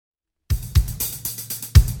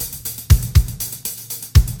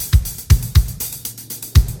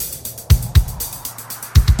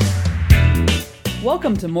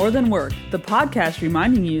Welcome to More Than Work, the podcast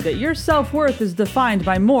reminding you that your self-worth is defined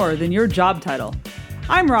by more than your job title.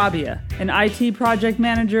 I'm Rabia, an IT project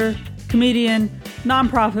manager, comedian,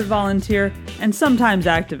 nonprofit volunteer, and sometimes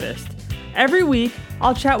activist. Every week,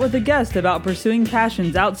 I'll chat with a guest about pursuing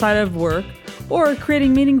passions outside of work or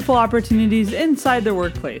creating meaningful opportunities inside the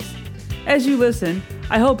workplace. As you listen,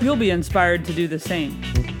 I hope you'll be inspired to do the same.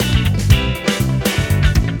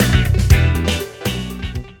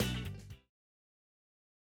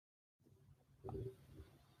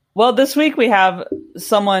 Well, this week we have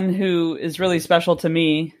someone who is really special to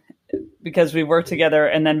me because we've worked together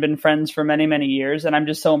and then been friends for many, many years. And I'm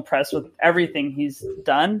just so impressed with everything he's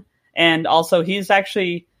done. And also, he's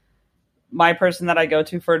actually my person that I go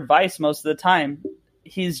to for advice most of the time.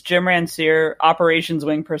 He's Jim Ranciere, operations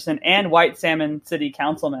wing person and White Salmon City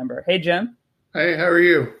Council member. Hey, Jim. Hey, how are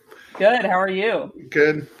you? Good. How are you?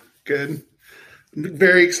 Good.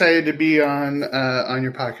 Very excited to be on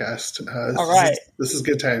your podcast. All right. This is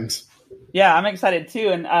good times. Yeah, I'm excited too.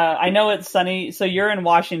 And I know it's sunny. So you're in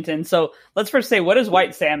Washington. So let's first say, what is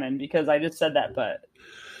White Salmon? Because I just said that, but.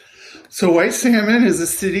 So White Salmon is a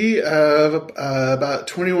city of about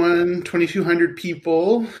 2,200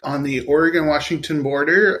 people on the Oregon-Washington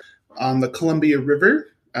border on the Columbia River.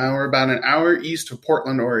 We're about an hour east of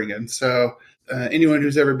Portland, Oregon. So anyone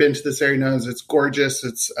who's ever been to this area knows it's gorgeous.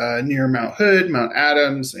 It's near Mount Hood, Mount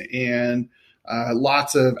Adams, and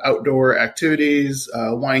lots of outdoor activities,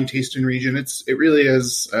 wine tasting region. It really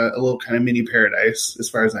is a little kind of mini paradise as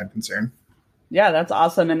far as I'm concerned. Yeah, that's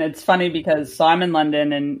awesome. And it's funny because I'm in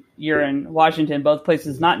London and you're in Washington, both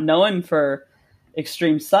places not known for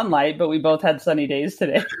extreme sunlight, but we both had sunny days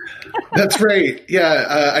today. That's right.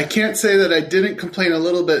 Yeah, I can't say that I didn't complain a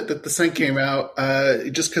little bit that the sun came out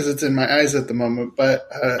just because it's in my eyes at the moment. But,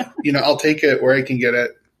 I'll take it where I can get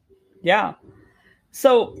it. Yeah.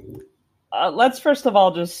 So let's first of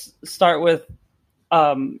all just start with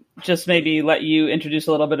just maybe let you introduce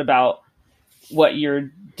a little bit about what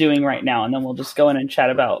you're doing right now, and then we'll just go in and chat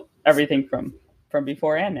about everything from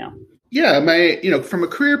before and now. Yeah, from a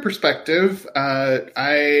career perspective,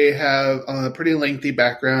 I have a pretty lengthy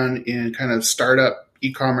background in kind of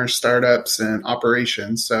e-commerce startups and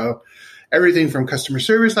operations. So everything from customer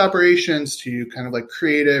service operations to kind of like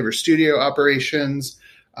creative or studio operations.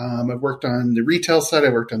 I've worked on the retail side.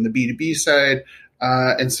 I've worked on the B2B side.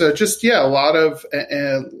 And so just, a lot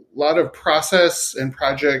of process and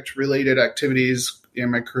project related activities in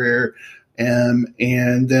my career. And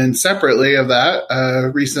then separately of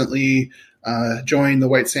that, recently joined the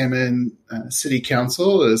White Salmon City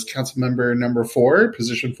Council as council member number 4,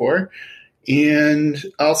 position 4. And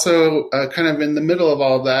also kind of in the middle of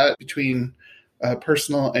all of that between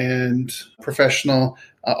personal and professional,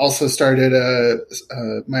 also started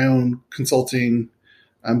my own consulting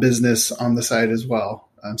business on the side as well.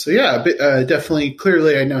 Definitely,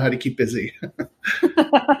 clearly I know how to keep busy.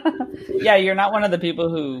 Yeah, you're not one of the people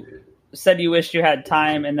who said you wished you had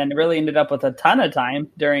time and then really ended up with a ton of time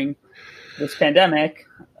during this pandemic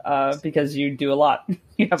because you do a lot.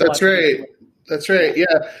 That's right. That's right.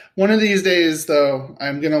 Yeah. One of these days, though,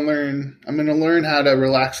 I'm going to learn how to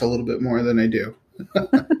relax a little bit more than I do.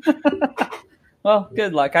 Well,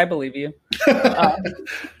 good luck. I believe you.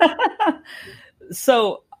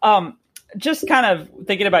 So just kind of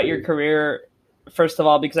thinking about your career, first of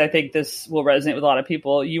all, because I think this will resonate with a lot of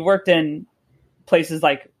people. You worked in places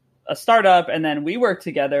like a startup, and then we worked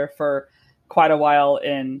together for quite a while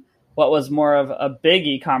in what was more of a big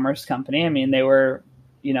e-commerce company. I mean, they were,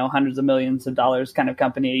 hundreds of millions of dollars kind of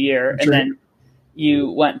company a year. Sure. And then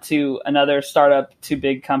you went to another startup to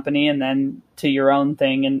big company and then to your own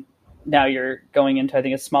thing. And now you're going into, I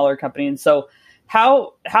think, a smaller company. And so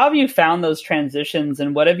how have you found those transitions,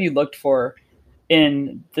 and what have you looked for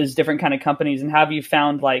in those different kind of companies? And how have you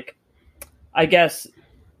found, like, I guess,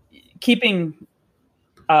 keeping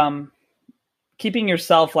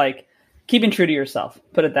yourself, like keeping true to yourself,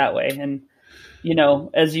 put it that way. And,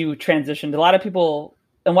 as you transitioned, a lot of people,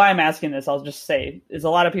 and why I'm asking this, I'll just say, is a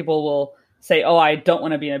lot of people will say, oh, I don't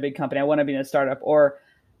want to be in a big company. I want to be in a startup, or,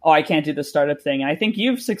 oh, I can't do the startup thing. And I think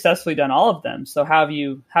you've successfully done all of them. So how have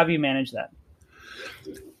you managed that?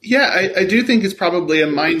 Yeah, I do think it's probably a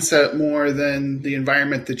mindset more than the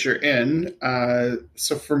environment that you're in.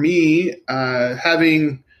 So for me,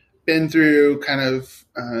 having been through kind of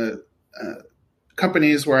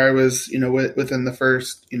companies where I was, within the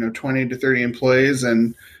first, 20 to 30 employees,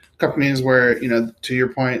 and companies where, to your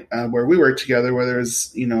point, where we work together, where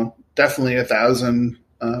there's, definitely 1,000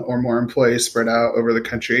 or more employees spread out over the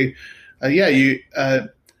country.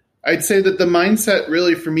 I'd say that the mindset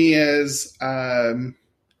really for me is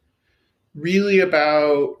really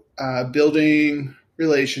about building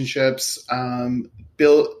relationships,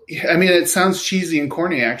 it sounds cheesy and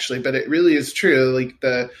corny actually, but it really is true. Like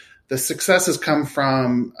the successes come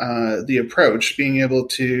from the approach, being able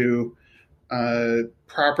to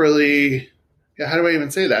properly, how do I even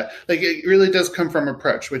say that? Like it really does come from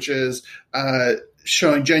approach, which is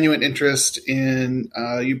showing genuine interest in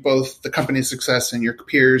you both the company's success and your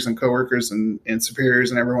peers and coworkers and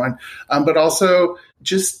superiors and everyone, but also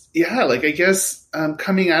just I guess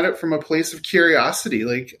coming at it from a place of curiosity.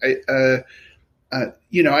 Like I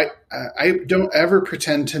don't ever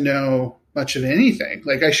pretend to know much of anything.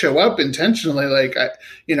 Like I show up intentionally, like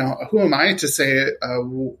who am I to say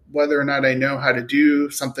whether or not I know how to do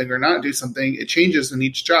something or not do something? It changes in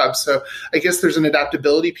each job. So I guess there's an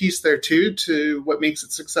adaptability piece there too, to what makes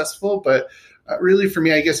it successful. But really for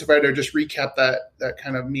me, I guess if I were to just recap that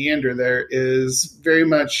kind of meander, there is very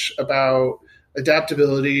much about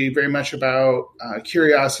adaptability, very much about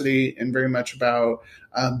curiosity, and very much about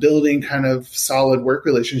building kind of solid work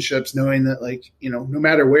relationships, knowing that no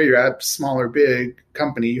matter where you're at, small or big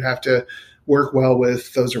company, you have to work well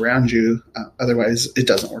with those around you. Otherwise it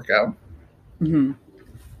doesn't work out. Mm-hmm.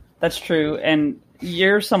 That's true. And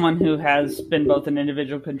you're someone who has been both an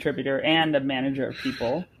individual contributor and a manager of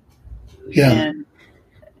people. Yeah. And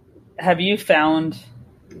have you found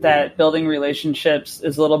that building relationships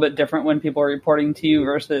is a little bit different when people are reporting to you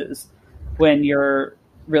versus when you're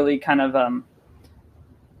really kind of,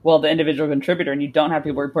 the individual contributor and you don't have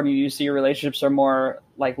people reporting to you, so your relationships are more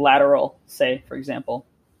like lateral, say, for example?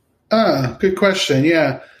 Good question.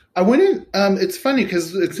 Yeah. I wouldn't, it's funny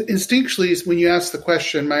because it's instinctually when you ask the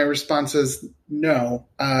question, my response is no,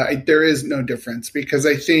 there is no difference, because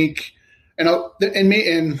I think, and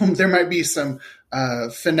there might be some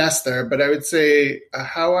finesse there, but I would say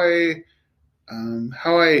how I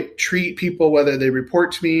treat people, whether they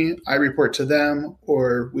report to me, I report to them,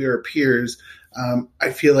 or we are peers,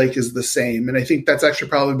 I feel like is the same. And I think that's actually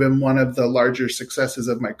probably been one of the larger successes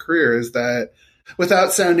of my career, is that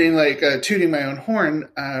without sounding like tooting my own horn,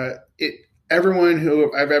 everyone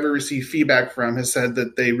who I've ever received feedback from has said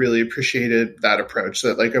that they really appreciated that approach,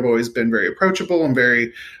 that I've always been very approachable and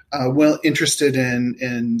very interested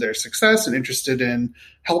in their success and interested in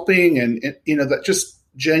helping, and that just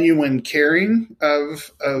genuine caring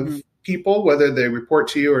of people, whether they report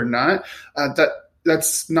to you or not.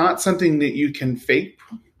 That's not something that you can fake.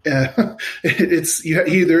 It's you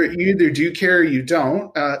either do care or you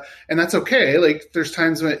don't, and that's okay. Like there's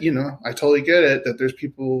times when I totally get it that there's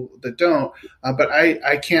people that don't, but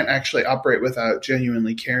I can't actually operate without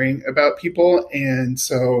genuinely caring about people. And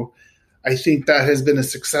so I think that has been a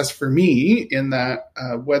success for me in that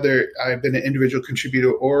whether I've been an individual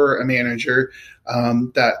contributor or a manager,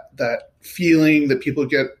 that feeling that people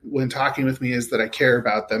get when talking with me is that I care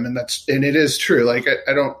about them, and it is true. Like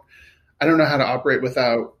I don't know how to operate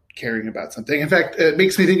without caring about something. In fact, it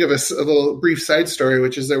makes me think of a little brief side story,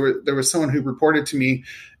 which is there was someone who reported to me,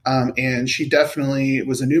 and she definitely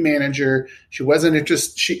was a new manager. She wasn't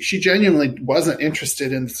interested. She genuinely wasn't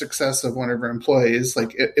interested in the success of one of her employees.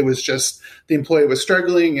 Like it was just the employee was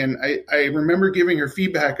struggling, and I remember giving her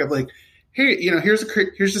feedback of like, hey, here's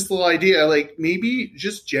this little idea. Like maybe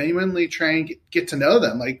just genuinely try and get to know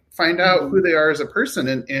them. Like find out who they are as a person,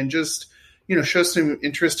 and just show some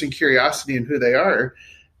interest and curiosity in who they are.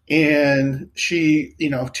 And she,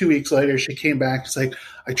 2 weeks later, she came back. It's like,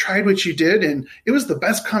 I tried what you did, and it was the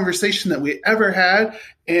best conversation that we ever had.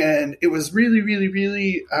 And it was really, really,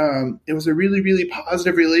 really, it was a really, really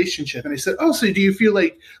positive relationship. And I said, oh, so do you feel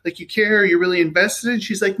like you care? You're really invested? And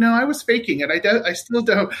she's like, no, I was faking it. I still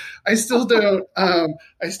don't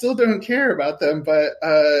care about them.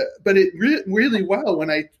 But it really well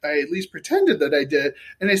when I at least pretended that I did.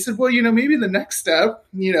 And I said, well, maybe the next step,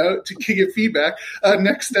 to get feedback,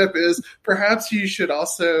 next step is perhaps you should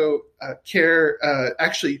also care,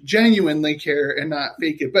 actually genuinely care and not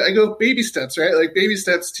fake it. But I go baby steps, right? Like baby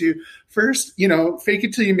steps to first, fake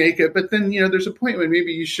it till you make it. But then, there's a point when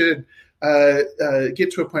maybe you should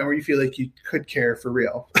get to a point where you feel like you could care for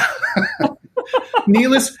real.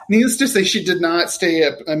 Needless to say, she did not stay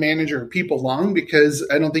a manager of people long, because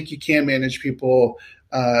I don't think you can manage people,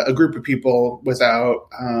 a group of people, without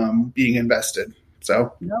being invested.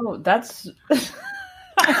 So no, that's.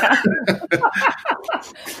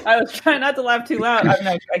 I was trying not to laugh too loud. I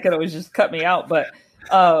mean, I could always just cut me out, but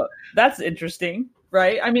that's interesting,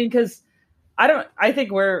 right? I mean, because I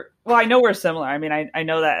think I know we're similar. I mean, I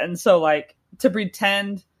know that. And so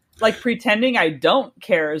pretending I don't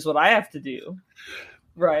care is what I have to do.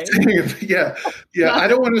 Right. Yeah. I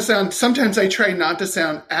don't want to sound, sometimes I try not to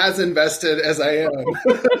sound as invested as I am.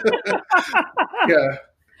 Yeah.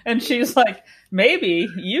 And she's like, maybe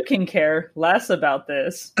you can care less about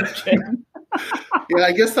this, Jim. Yeah,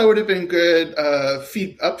 I guess that would have been good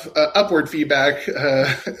upward feedback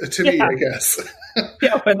to me, I guess.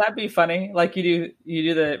 Yeah, wouldn't that be funny? Like you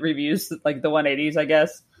do the reviews, like the 180s, I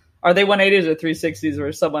guess. Are they 180s or 360s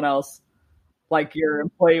or someone else? Like your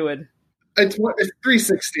employee would. It's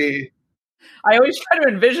 360. I always try to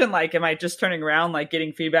envision, like, am I just turning around, like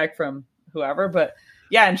getting feedback from whoever? But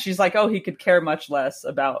yeah, and she's like, oh, he could care much less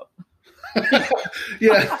about.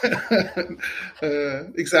 Yeah,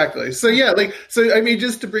 exactly. So yeah, I mean,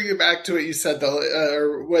 just to bring it back to what you said though,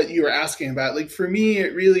 or what you were asking about, like for me,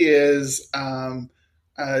 it really is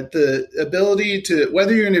the ability to,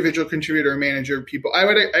 whether you're an individual contributor or manager of people.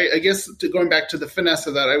 I guess going back to the finesse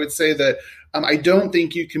of that, I would say that I don't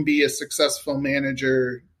think you can be a successful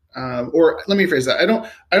manager. Or let me phrase that. I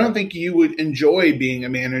don't think you would enjoy being a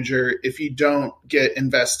manager if you don't get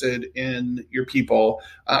invested in your people.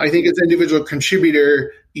 I think as an individual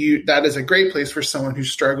contributor, that is a great place for someone who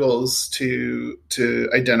struggles to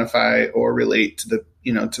identify or relate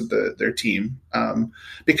to their team.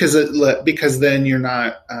 Because then you're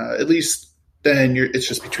not, at least then it's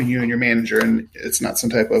just between you and your manager, and it's not some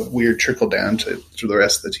type of weird trickle down to the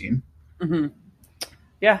rest of the team. Mm-hmm.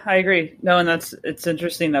 Yeah, I agree. No, and it's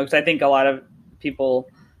interesting though, because I think a lot of people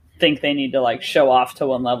think they need to like show off to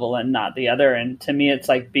one level and not the other. And to me, it's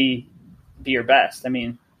like be your best. I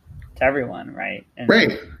mean, to everyone, right? And,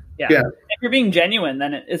 right. Yeah. If you're being genuine,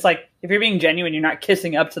 then it's like if you're being genuine, you're not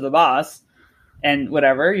kissing up to the boss and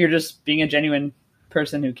whatever. You're just being a genuine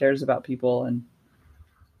person who cares about people. And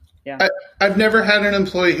yeah, I've never had an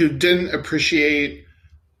employee who didn't appreciate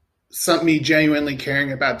me genuinely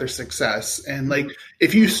caring about their success. And like,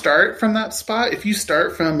 if you start from that spot, if you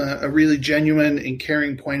start from a really genuine and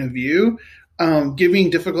caring point of view, giving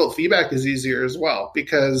difficult feedback is easier as well,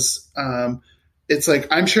 because it's like,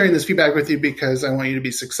 I'm sharing this feedback with you because I want you to be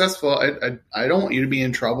successful. I don't want you to be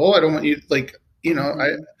in trouble. I don't want you, like,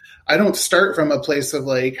 I don't start from a place of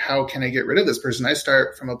like, how can I get rid of this person? I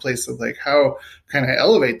start from a place of like, how can I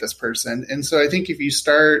elevate this person? And so I think if you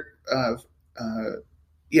start,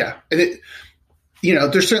 yeah, and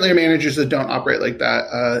there's certainly managers that don't operate like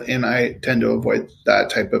that, and I tend to avoid that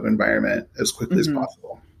type of environment as quickly as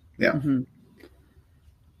possible. Yeah. Mm-hmm.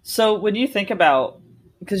 So when you think about,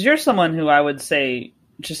 because you're someone who I would say,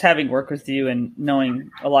 just having worked with you and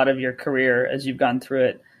knowing a lot of your career as you've gone through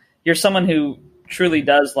it, you're someone who truly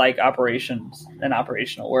does like operations and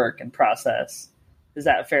operational work and process. Is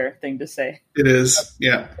that a fair thing to say? It is,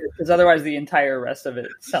 yeah. Because otherwise the entire rest of it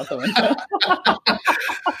is out the window.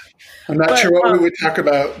 I'm not sure what we would talk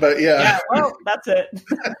about, but yeah. Yeah, well, that's it.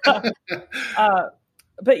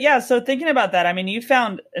 But yeah, so thinking about that, I mean, you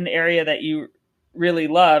found an area that you really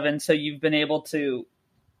love, and so you've been able to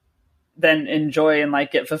then enjoy and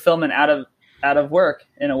like get fulfillment out of work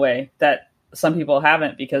in a way that some people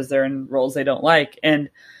haven't because they're in roles they don't like. And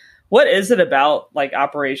what is it about like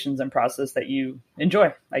operations and process that you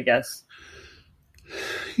enjoy, I guess?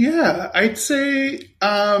 Yeah, I'd say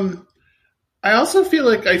I also feel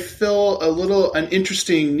like I fill an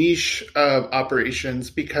interesting niche of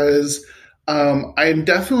operations because I'm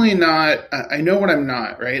definitely not, I know what I'm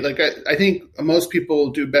not, right? Like I think most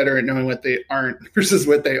people do better at knowing what they aren't versus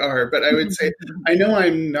what they are. But I would say I know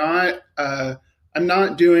I'm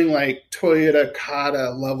not doing like Toyota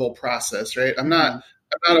Kata level process, right? I'm not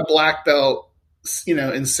a black belt,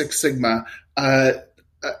 in Six Sigma.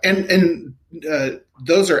 And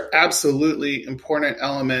those are absolutely important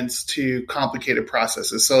elements to complicated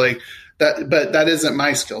processes. So like that, but that isn't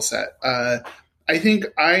my skill set. I think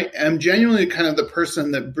I am genuinely kind of the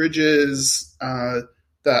person that bridges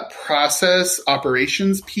that process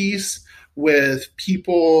operations piece with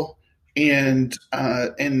people and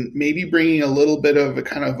maybe bringing a little bit of a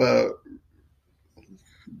kind of a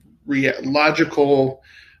logical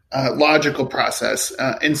process.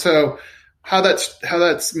 And so how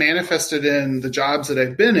that's manifested in the jobs that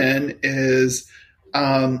I've been in is,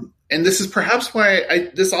 and this is perhaps why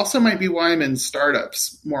this also might be why I'm in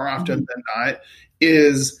startups more often than not,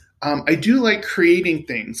 is I do like creating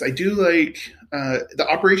things. I do like the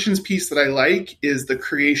operations piece that I like is the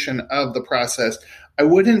creation of the process. I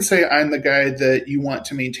wouldn't say I'm the guy that you want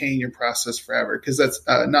to maintain your process forever, because that's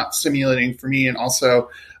not stimulating for me. And also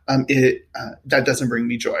that doesn't bring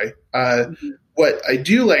me joy. What I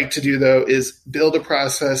do like to do though is build a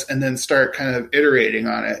process and then start kind of iterating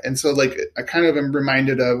on it. And so like I kind of am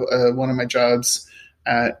reminded of one of my jobs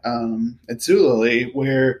at Zulily,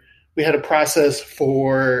 where we had a process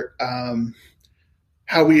for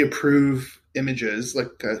how we approve images, like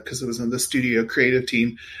because it was in the studio creative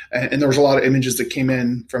team, and there was a lot of images that came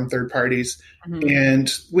in from third parties, and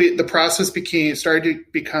the process started to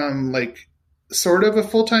become like sort of a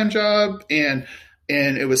full-time job, and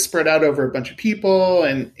it was spread out over a bunch of people,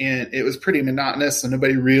 and it was pretty monotonous, and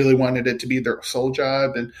nobody really wanted it to be their sole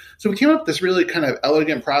job. And so we came up with this really kind of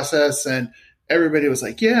elegant process, and everybody was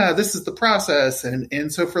like, yeah, this is the process.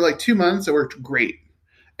 And so for like 2 months, it worked great.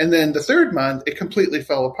 And then the third month, it completely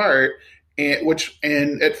fell apart.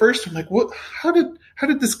 And at first I'm like, what, how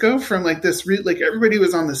did this go from like this, like everybody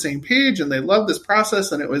was on the same page and they loved this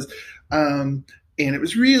process, and it was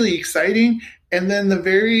really exciting. And then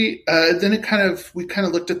we kind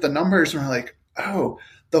of looked at the numbers and we're like, oh,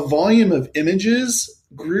 the volume of images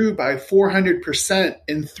grew by 400%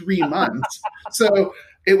 in 3 months. So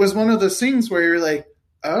it was one of those things where you're like,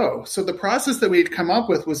 oh, so the process that we had come up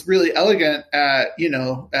with was really elegant at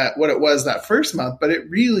what it was that first month, but it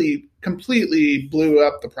really completely blew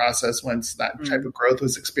up the process once that type of growth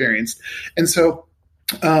was experienced. And so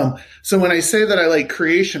when I say that I like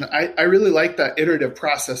creation, I really like that iterative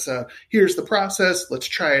process of here's the process, let's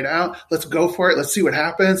try it out, let's go for it, let's see what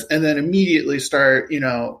happens, and then immediately start,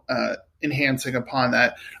 enhancing upon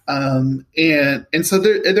that. And so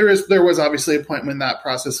there was obviously a point when that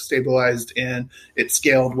process stabilized and it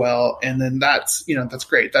scaled well. And then that's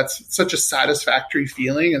great. That's such a satisfactory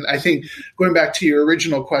feeling. And I think going back to your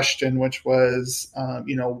original question, which was,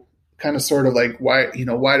 kind of sort of like, why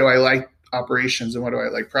do I like operations and what do I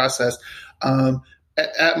like process?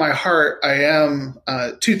 At my heart, I am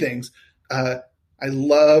two things. I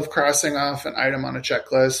love crossing off an item on a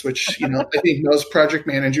checklist, which, I think most project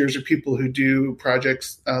managers or people who do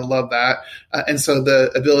projects love that. And so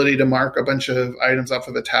the ability to mark a bunch of items off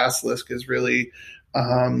of a task list is really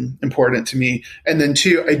important to me. And then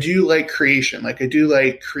two, I do like creation. Like I do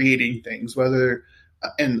like creating things,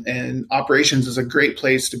 and operations is a great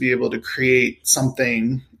place to be able to create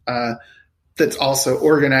something that's also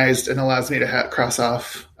organized and allows me to cross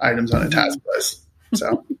off items on a task list.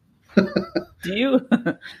 So. Do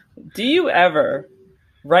you ever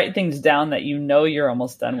write things down that you're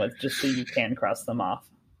almost done with just so you can cross them off?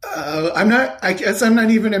 I guess I'm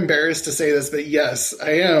not even embarrassed to say this, but yes,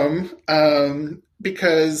 I am.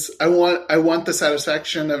 Because I want the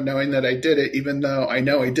satisfaction of knowing that I did it, even though I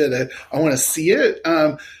know I did it. I want to see it.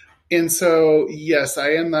 And so, yes,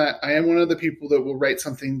 I am one of the people that will write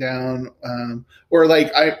something down, or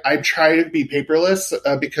like I try to be paperless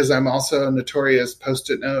because I'm also a notorious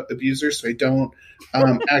Post-it note abuser. So I don't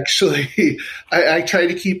actually. I try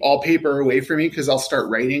to keep all paper away from me because I'll start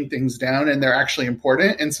writing things down, and they're actually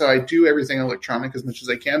important. And so I do everything electronic as much as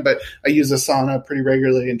I can. But I use Asana pretty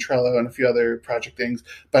regularly, and Trello, and a few other project things.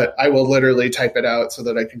 But I will literally type it out so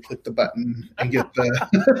that I can click the button and get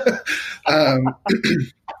the.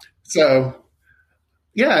 So,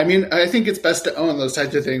 yeah, I mean, I think it's best to own those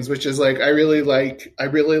types of things, which is like I really like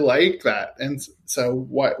that, and so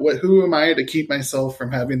who am I to keep myself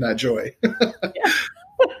from having that joy? Yeah.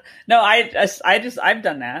 No, I've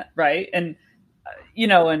done that, right, and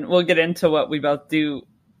and we'll get into what we both do.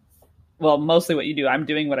 Well, mostly what you do. I'm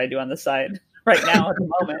doing what I do on the side right now at the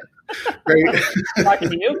moment. Right, talking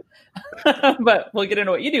to you, but we'll get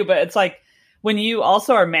into what you do. But it's like, when you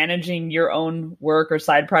also are managing your own work or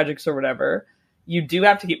side projects or whatever, you do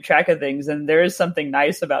have to keep track of things. And there is something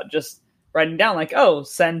nice about just writing down like, oh,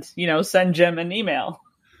 send Jim an email.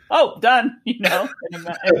 Oh, done, in a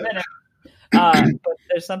minute. But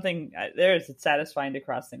it's satisfying to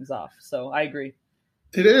cross things off. So I agree.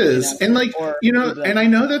 It is. And and I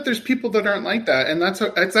know that there's people that aren't like that. And that's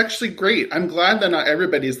actually great. I'm glad that not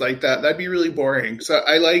everybody's like that. That'd be really boring. So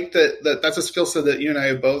I like that's a skill set that you and I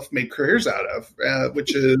have both made careers out of,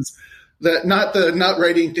 which is that not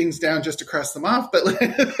writing things down just to cross them off, but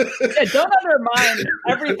yeah, don't undermine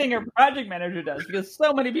everything a project manager does, because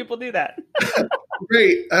so many people do that.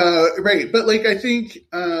 Right. But like, I think,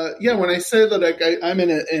 when I say that I'm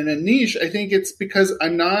in a niche, I think it's because I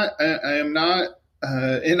am not,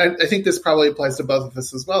 and I think this probably applies to both of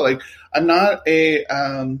us as well. Like, I'm not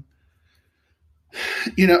I'm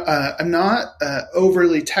not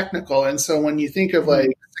overly technical. And so when you think of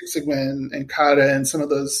like Six Sigma and Kata and some of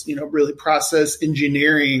those, really process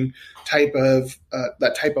engineering type of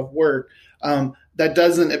work, that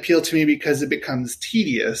doesn't appeal to me because it becomes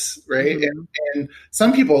tedious, right? Mm-hmm. And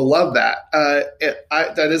some people love that.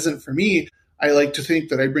 That isn't for me. I like to think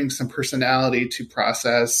that I bring some personality to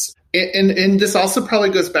process. And this also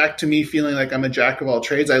probably goes back to me feeling like I'm a jack of all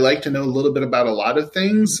trades. I like to know a little bit about a lot of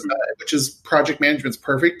things, which is project management's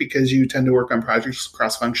perfect because you tend to work on projects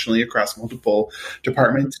cross-functionally across multiple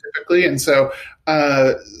departments typically. And so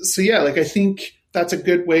yeah, like I think that's a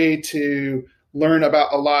good way to learn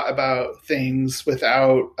about a lot about things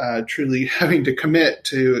without truly having to commit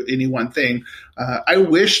to any one thing. I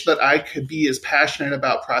wish that I could be as passionate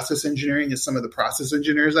about process engineering as some of the process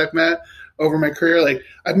engineers I've met over my career. Like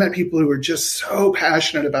I've met people who are just so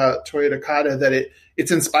passionate about Toyota Kata that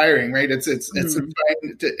it's inspiring, right? It's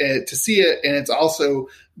inspiring to see it, and it's also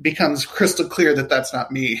becomes crystal clear that that's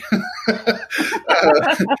not me.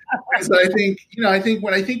 So I think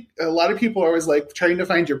when I think a lot of people are always like trying to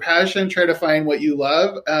find your passion, try to find what you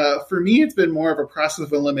love. For me, it's been more of a process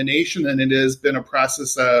of elimination than it has been a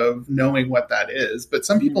process of knowing what that is. But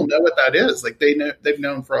some people know what that is, like they've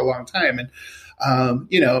known for a long time, and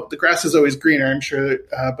the grass is always greener, I'm sure.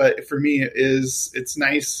 But for me, it's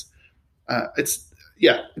nice.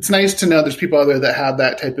 It's nice to know there's people out there that have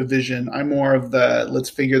that type of vision. I'm more of the let's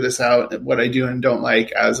figure this out, what I do and don't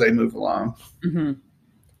like as I move along. Mm-hmm.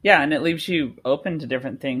 Yeah, and it leaves you open to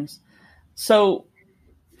different things. So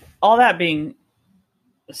all that being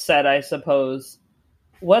said, I suppose,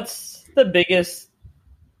 what's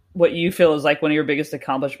what you feel is like one of your biggest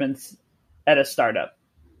accomplishments at a startup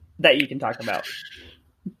that you can talk about?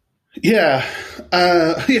 Yeah.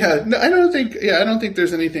 No, I don't think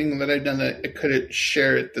there's anything that I've done that I couldn't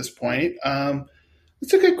share at this point.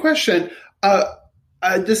 It's a good question.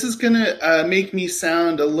 This is going to make me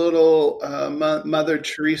sound a little Mother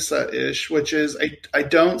Teresa-ish, which is I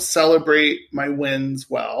don't celebrate my wins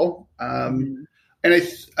well. And I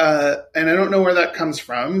don't know where that comes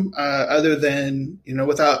from, other than,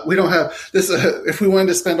 we don't have this, if we wanted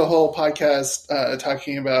to spend a whole podcast,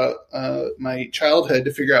 talking about, my childhood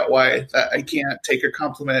to figure out why that I can't take a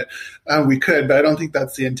compliment, we could, but I don't think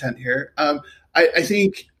that's the intent here. I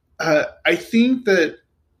think that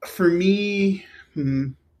for me,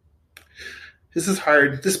 this is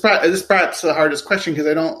hard. This perhaps the hardest question because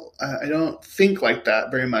I don't think like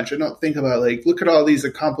that very much. I don't think about like, look at all these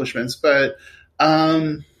accomplishments, but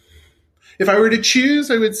if I were to choose,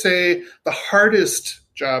 I would say the hardest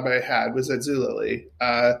job I had was at Zulily.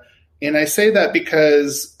 And I say that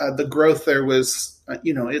because the growth there was,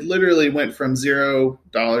 it literally went from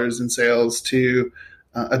 $0 in sales to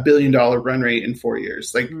 $1 billion run rate in 4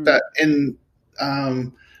 years. Like that. And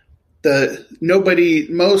there's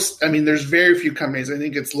very few companies. I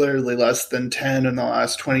think it's literally less than 10 in the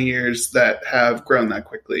last 20 years that have grown that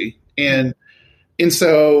quickly. And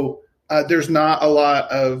so, there's not a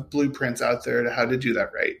lot of blueprints out there to how to do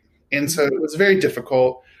that right. And so it was very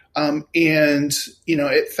difficult.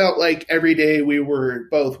 It felt like every day we were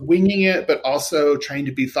both winging it, but also trying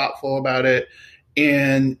to be thoughtful about it.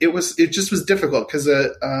 And it just was difficult because,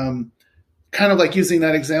 kind of like using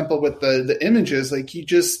that example with the images, like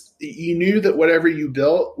you knew that whatever you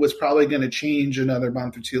built was probably going to change another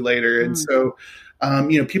month or two later. And so,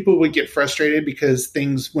 people would get frustrated because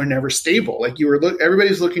things were never stable. Like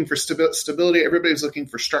everybody's looking for stability. Everybody's looking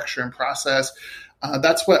for structure and process.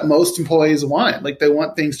 That's what most employees want. Like they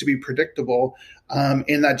want things to be predictable.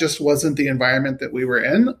 And that just wasn't the environment that we were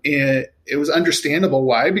in. It was understandable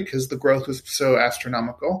why, because the growth was so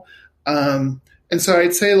astronomical. And so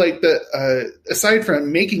I'd say aside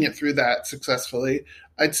from making it through that successfully,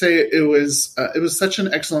 I'd say it was such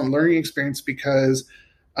an excellent learning experience because,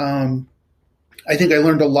 I think I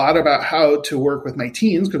learned a lot about how to work with my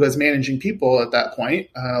teams because I was managing people at that point,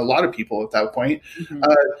 a lot of people at that point,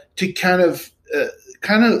 to kind of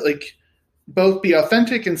like both be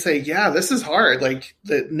authentic and say, yeah, this is hard. Like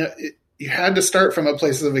you had to start from a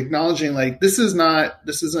place of acknowledging like, this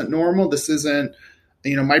isn't normal. This isn't,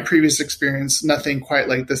 my previous experience, nothing quite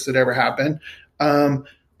like this had ever happened.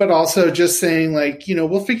 But also just saying like,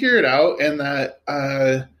 we'll figure it out. And that,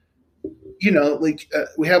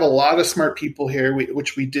 we have a lot of smart people here,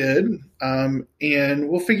 which we did, and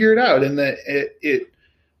we'll figure it out. And that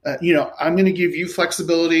I'm going to give you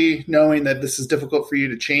flexibility, knowing that this is difficult for you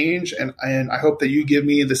to change, and I hope that you give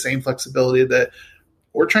me the same flexibility that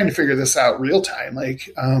we're trying to figure this out real time. Like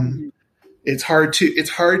it's hard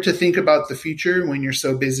to think about the future when you're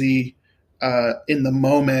so busy in the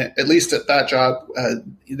moment. At least at that job,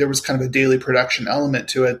 there was kind of a daily production element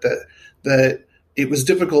to it that it was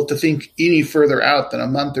difficult to think any further out than a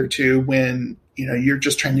month or two when, you're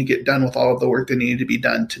just trying to get done with all of the work that needed to be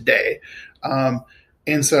done today.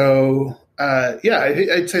 And so, I'd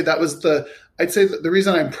say that the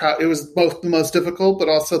reason I'm proud, it was both the most difficult, but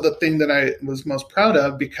also the thing that I was most proud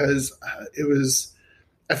of because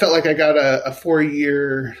I felt like I got a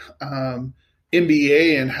 4-year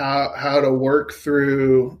MBA in how to work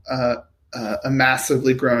through a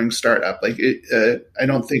massively growing startup. Like I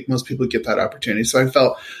don't think most people get that opportunity. So I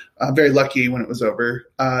felt very lucky when it was over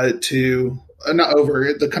to not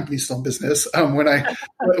over. The company's still in business. When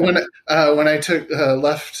I took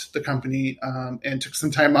left the company and took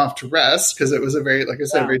some time off to rest because it was a very, like I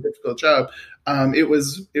said, a very difficult job. It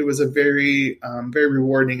was a very very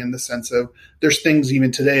rewarding in the sense of there's things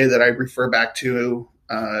even today that I refer back to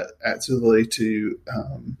at Zulily to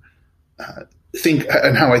think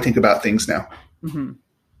and how I think about things now. Mm-hmm.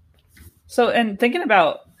 So, and thinking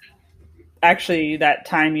about actually that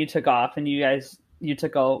time you took off, and you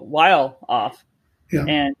took a while off,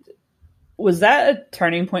 and was that a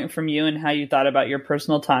turning point from you in how you thought about your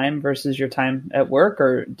personal time versus your time at work,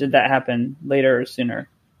 or did that happen later or sooner?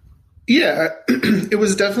 Yeah, it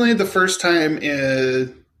was definitely the first time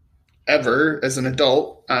ever as an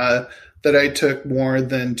adult that I took more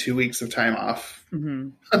than 2 weeks of time off,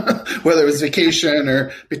 whether it was vacation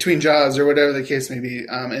or between jobs or whatever the case may be.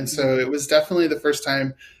 And so it was definitely the first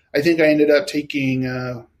time. I think I ended up taking,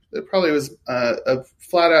 it probably was a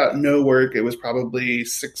flat out no work. It was probably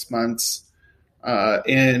 6 months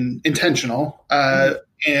in intentional.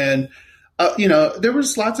 And there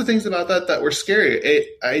was lots of things about that were scary.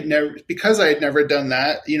 Because I had never done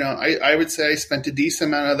that, I would say I spent a decent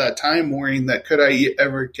amount of that time worrying that could I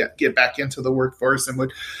ever get back into the workforce, and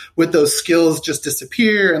would those skills just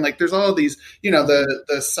disappear? And like, there's all of these,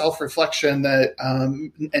 the self-reflection that,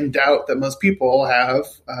 and doubt that most people have,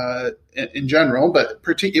 in general, but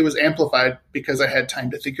it was amplified because I had time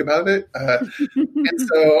to think about it. And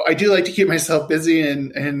so I do like to keep myself busy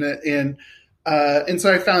and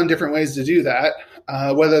so I found different ways to do that,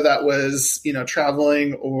 whether that was,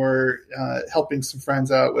 traveling or helping some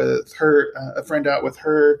friends out with her, a friend out with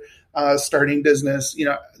her starting business.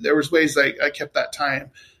 There was ways I kept that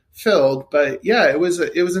time filled. But yeah, it was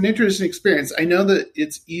an interesting experience. I know that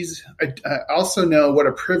it's easy. I also know what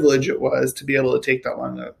a privilege it was to be able to take that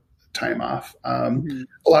long time off. A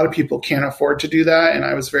lot of people can't afford to do that, and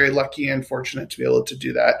I was very lucky and fortunate to be able to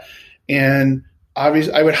do that. And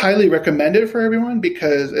obviously, I would highly recommend it for everyone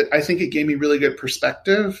because I think it gave me really good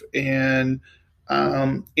perspective. And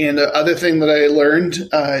the other thing that I learned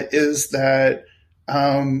is that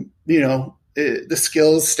the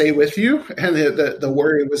skills stay with you, and the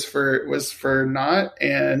worry was for naught.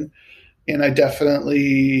 And I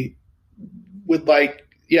definitely would like.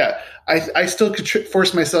 Yeah, I still could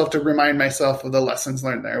force myself to remind myself of the lessons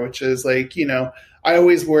learned there, which is like, I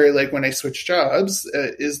always worry, like when I switch jobs,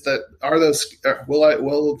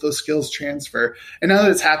 will those skills transfer? And now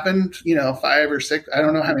that it's happened, 5 or 6, I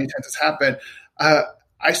don't know how many times it's happened.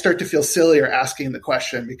 I start to feel sillier asking the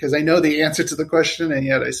question because I know the answer to the question, and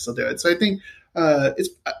yet I still do it. So I think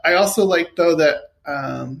I also like though that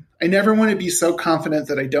I never want to be so confident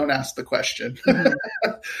that I don't ask the question.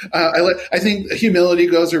 I think humility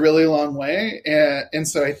goes a really long way, and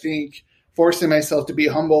so I think forcing myself to be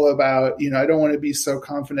humble about, I don't want to be so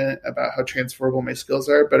confident about how transferable my skills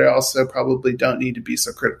are, but I also probably don't need to be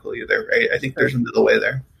so critical either, right? I think there's a middle way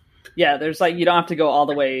there. Yeah, there's you don't have to go all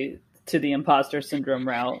the way to the imposter syndrome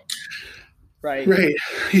route, right? Right.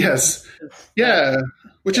 Yes. Yeah.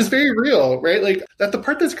 Which is very real, right? Like the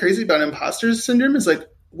part that's crazy about imposter syndrome is like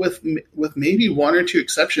with maybe 1 or 2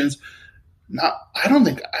 exceptions, I don't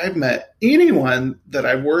think I've met anyone that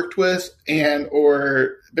I've worked with and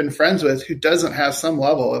or been friends with who doesn't have some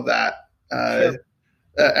level of that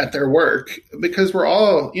at their work, because we're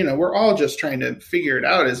all just trying to figure it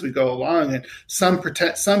out as we go along, and some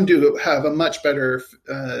do have a much better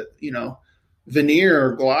veneer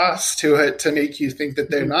or gloss to it to make you think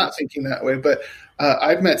that they're not thinking that way. But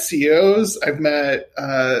I've met CEOs, I've met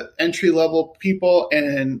entry-level people,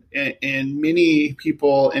 and many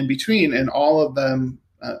people in between, and all of them,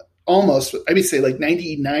 almost, I would say like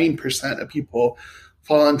 99% of people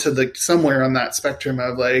fall into somewhere on that spectrum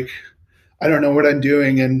of like, I don't know what I'm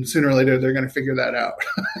doing, and sooner or later they're going to figure that out.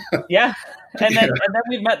 Yeah, and then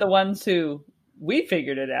we've met the ones who we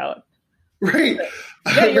figured it out. Right.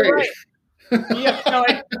 Yeah, you're right. Yeah, no,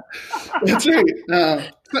 that's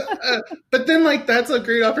right. But then, like, that's a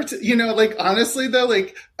great opportunity. Like, honestly, though,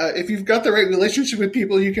 like, if you've got the right relationship with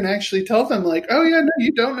people, you can actually tell them, like, oh, yeah, no,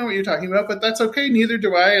 you don't know what you're talking about, but that's okay. Neither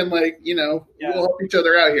do I. And, like, we'll help each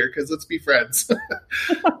other out here because let's be friends.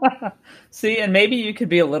 See, and maybe you could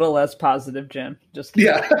be a little less positive, Jim. Just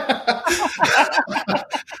kidding. Yeah.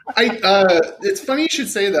 It's funny you should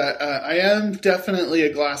say that. I am definitely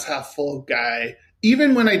a glass half full guy.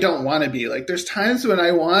 Even when I don't want to be, like, there's times when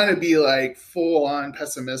I want to be like full on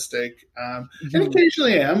pessimistic. And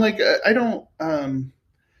occasionally I am. Like, I don't,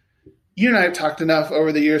 you and I have talked enough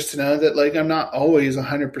over the years to know that, like, I'm not always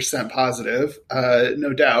 100% positive,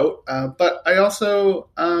 no doubt. But I also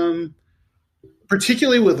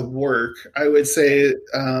particularly with work, I would say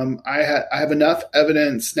I have enough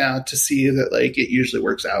evidence now to see that like it usually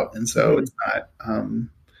works out, and so it's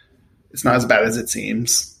not as bad as it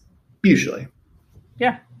seems usually.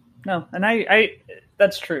 Yeah, no, and I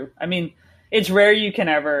that's true. I mean, it's rare you can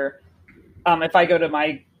ever, if I go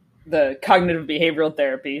to the cognitive behavioral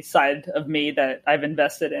therapy side of me that I've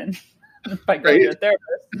invested in, by going to a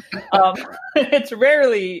therapist, it's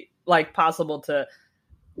rarely like possible to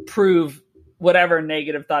prove whatever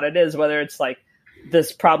negative thought it is, whether it's like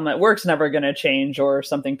this problem at work's never going to change or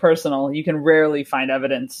something personal. You can rarely find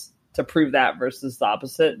evidence to prove that versus the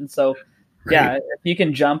opposite. And so, yeah, if you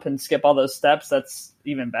can jump and skip all those steps, that's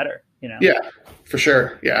even better, you know? Yeah, for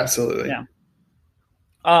sure. Yeah, absolutely. Yeah.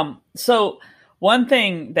 So one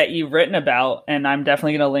thing that you've written about, and I'm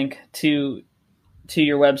definitely going to link to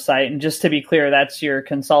your website, and just to be clear, that's your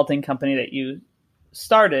consulting company that you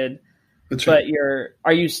started. That's right. But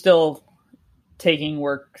are you still taking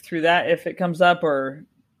work through that if it comes up, or?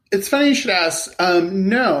 It's funny you should ask.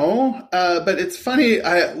 No, but it's funny.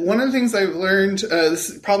 One of the things I've learned,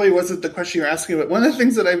 this probably wasn't the question you're asking, but one of the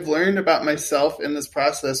things that I've learned about myself in this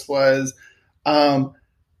process was,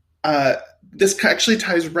 this actually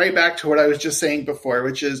ties right back to what I was just saying before,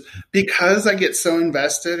 which is because I get so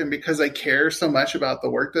invested and because I care so much about the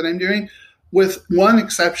work that I'm doing, with one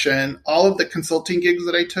exception, all of the consulting gigs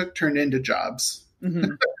that I took turned into jobs.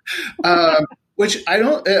 Mm-hmm. Which I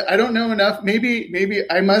don't know enough. Maybe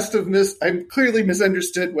I must have I clearly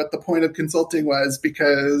misunderstood what the point of consulting was,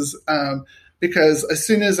 because as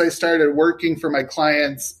soon as I started working for my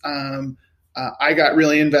clients, I got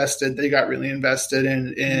really invested. They got really invested,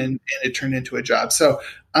 and it turned into a job. So,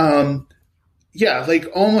 yeah, like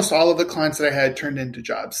almost all of the clients that I had turned into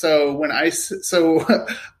jobs. So I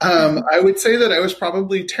would say that I was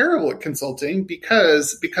probably terrible at consulting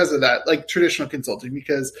because of that, like traditional consulting,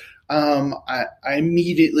 because I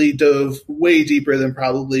immediately dove way deeper than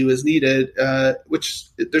probably was needed, which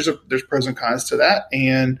there's pros and cons to that.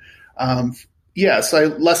 And, so I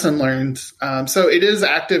lesson learned. So it is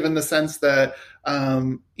active in the sense that,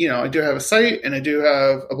 I do have a site and I do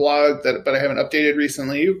have a blog but I haven't updated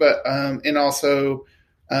recently, but, and also,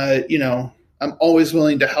 I'm always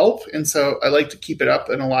willing to help. And so I like to keep it up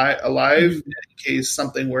and alive in case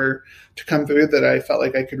something were to come through that I felt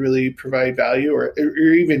like I could really provide value or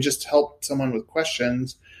even just help someone with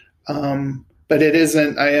questions. But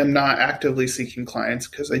I am not actively seeking clients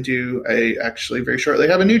because I actually very shortly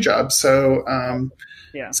have a new job. So,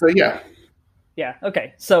 yeah. Yeah.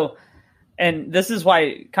 Okay. So, and this is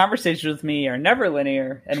why conversations with me are never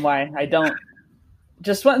linear and why I don't.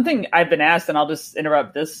 Just one thing I've been asked, and I'll just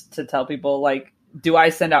interrupt this to tell people, like, do I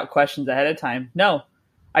send out questions ahead of time? No,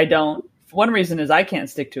 I don't. One reason is I can't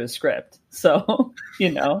stick to a script. So,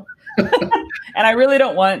 and I really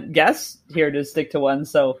don't want guests here to stick to one.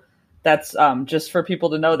 So that's just for people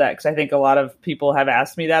to know that, because I think a lot of people have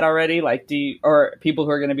asked me that already. Like, or people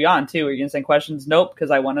who are going to be on too, are you going to send questions? Nope, because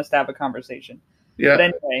I want us to have a conversation. Yeah. But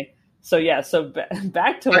anyway, so yeah,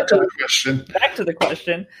 back to the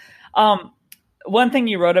question. One thing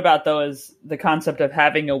you wrote about, though, is the concept of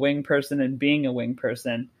having a wing person and being a wing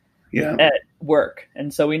person at work.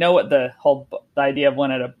 And so we know what the idea of one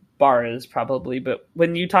at a bar is probably, but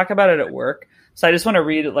when you talk about it at work, so I just want to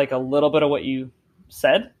read like a little bit of what you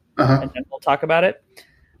said, and then we'll talk about it.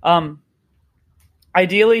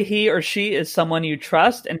 Ideally, he or she is someone you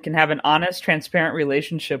trust and can have an honest, transparent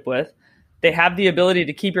relationship with. They have the ability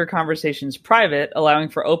to keep your conversations private, allowing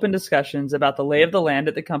for open discussions about the lay of the land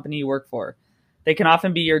at the company you work for. They can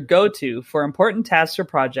often be your go-to for important tasks or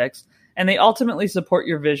projects, and they ultimately support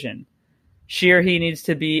your vision. She or he needs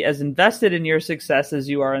to be as invested in your success as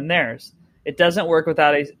you are in theirs. It doesn't work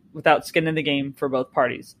without skin in the game for both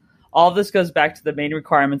parties. All of this goes back to the main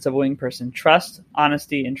requirements of a wing person: trust,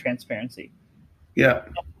 honesty, and transparency. Yeah.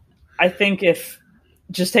 I think if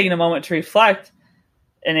just taking a moment to reflect,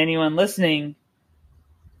 and anyone listening,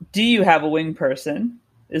 do you have a wing person?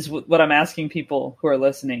 Is what I'm asking people who are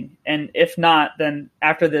listening. And if not, then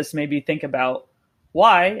after this, maybe think about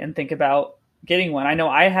why and think about getting one. I know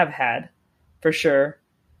I have had, for sure.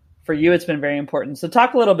 For you, it's been very important. So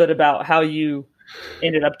talk a little bit about how you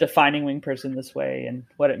ended up defining wing person this way and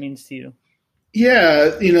what it means to you.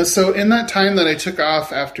 Yeah, so in that time that I took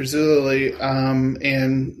off after Zulily,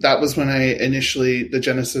 and that was when the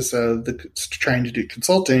genesis of trying to do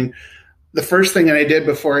consulting, the first thing that I did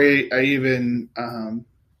before I even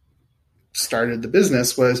started the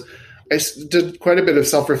business was I did quite a bit of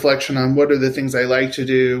self-reflection on what are the things I like to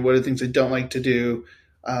do, what are the things I don't like to do,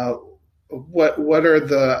 what are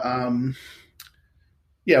the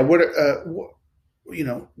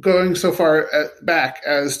going so far back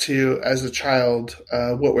as a child,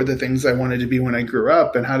 what were the things I wanted to be when I grew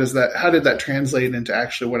up, and how did that translate into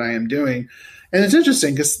actually what I am doing? And it's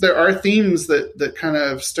interesting because there are themes that kind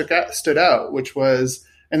of stood out, which was,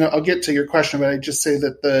 and I'll get to your question, but I just say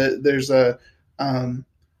that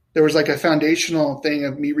there was like a foundational thing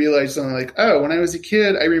of me realizing like, oh, when I was a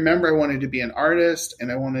kid, I remember I wanted to be an artist and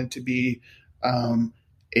I wanted to be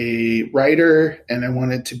a writer, and I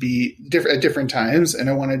wanted to be at different times, and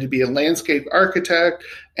I wanted to be a landscape architect,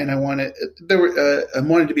 and I wanted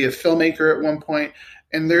to be a filmmaker at one point.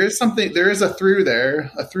 And there is a through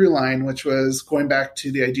line, which was going back to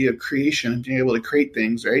the idea of creation and being able to create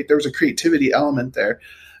things, right? There was a creativity element there.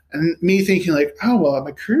 And me thinking like, oh, well,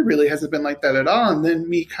 my career really hasn't been like that at all. And then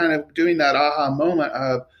me kind of doing that aha moment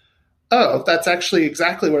of, oh, that's actually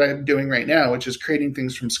exactly what I'm doing right now, which is creating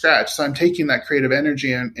things from scratch. So I'm taking that creative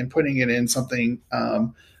energy and putting it in something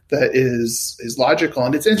that is logical.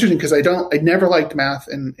 And it's interesting because I never liked math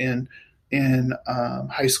in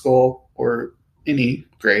high school or any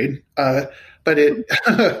grade, but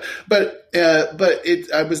I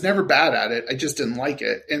was never bad at it. I just didn't like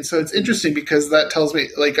it. And so it's interesting because that tells me,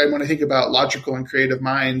 like, when I think about logical and creative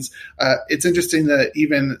minds, it's interesting that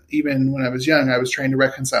even when I was young, I was trying to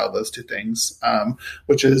reconcile those two things,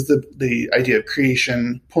 which is the idea of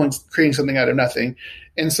creating something out of nothing.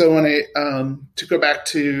 And so when to go back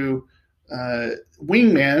to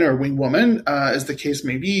wingman or wingwoman, as the case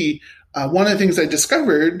may be, one of the things I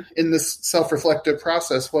discovered in this self-reflective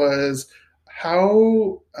process was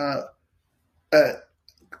how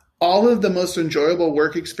all of the most enjoyable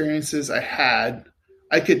work experiences I had,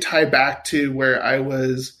 I could tie back to where I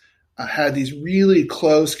had these really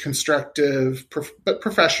close, constructive, but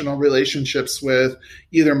professional relationships with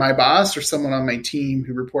either my boss or someone on my team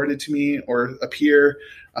who reported to me or a peer.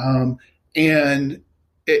 And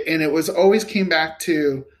it was always came back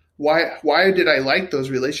to, why did I like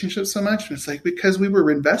those relationships so much? And it's like, because we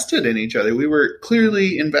were invested in each other. We were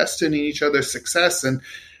clearly invested in each other's success. And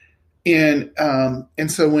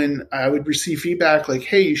so when I would receive feedback like,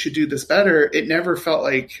 hey, you should do this better, it never felt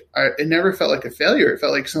like a failure. It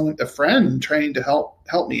felt like a friend trying to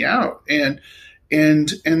help me out. And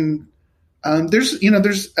there's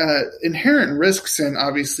inherent risks in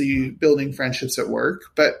obviously building friendships at work,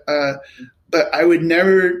 but I would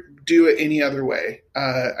never do it any other way.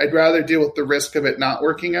 I'd rather deal with the risk of it not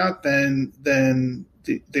working out than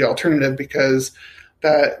the alternative, because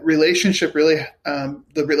that relationship really,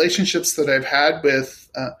 the relationships that I've had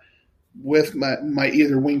with my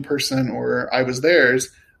either wing person or I was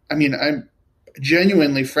theirs, I mean, I'm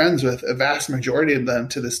genuinely friends with a vast majority of them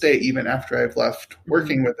to this day, even after I've left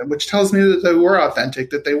working with them, which tells me that they were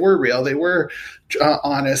authentic, that they were real, they were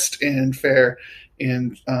honest and fair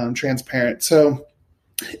and transparent. So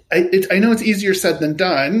I know it's easier said than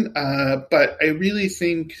done, but I really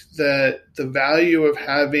think that the value of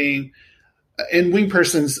having, and wing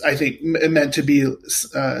persons, I think, meant to be,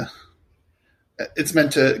 it's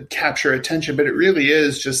meant to capture attention, but it really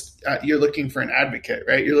is just you're looking for an advocate,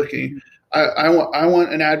 right? You're looking. I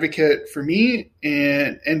want an advocate for me,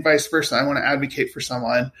 and vice versa. I want to advocate for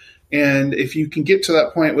someone, and if you can get to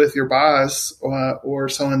that point with your boss or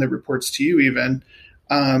someone that reports to you, even.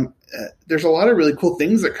 There's a lot of really cool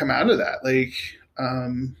things that come out of that. Like,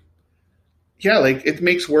 like it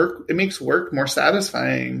makes work more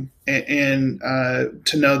satisfying, and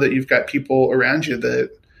to know that you've got people around you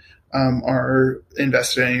that are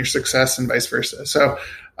invested in your success and vice versa. So,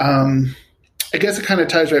 I guess it kind of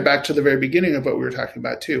ties right back to the very beginning of what we were talking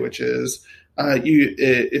about too, which is,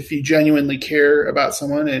 if you genuinely care about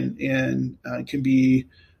someone and can be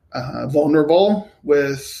vulnerable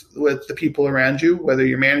with the people around you, whether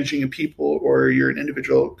you're managing a people or you're an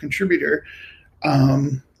individual contributor,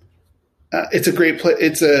 it's a great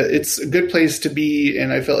place. It's a good place to be,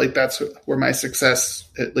 and I felt like that's where my success,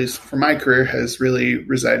 at least for my career, has really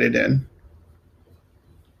resided in.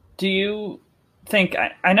 Do you think?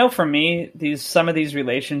 I know for me, some of these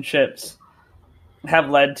relationships have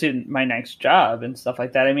led to my next job and stuff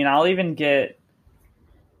like that. I mean, I'll even get,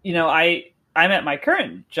 I'm at my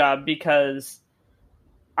current job because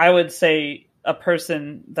I would say a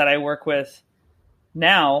person that I work with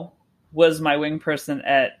now was my wing person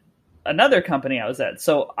at another company I was at.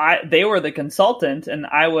 So they were the consultant and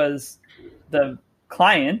I was the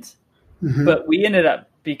client, but we ended up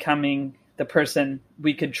becoming the person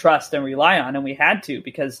we could trust and rely on. And we had to,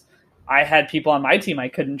 because I had people on my team I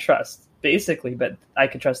couldn't trust basically, but I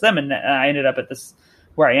could trust them. And I ended up at this,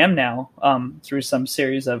 where I am now, through some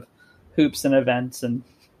series of hoops and events and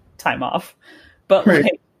time off. But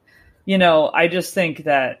right. I just think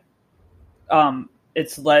that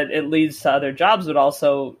it leads to other jobs, but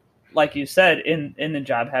also, like you said, in the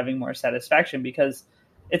job having more satisfaction, because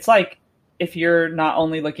it's like, if you're not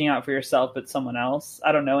only looking out for yourself, but someone else,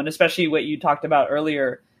 I don't know. And especially what you talked about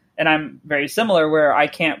earlier, and I'm very similar, where I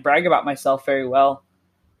can't brag about myself very well,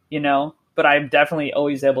 but I'm definitely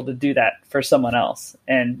always able to do that for someone else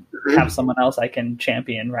and have someone else I can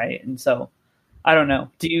champion. Right. And so I don't know.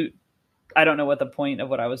 I don't know what the point of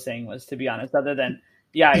what I was saying was, to be honest, other than,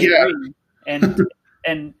 I agree.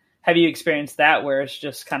 And have you experienced that where it's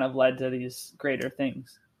just kind of led to these greater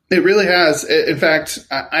things? It really has. In fact,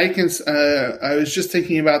 I was just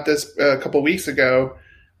thinking about this a couple of weeks ago,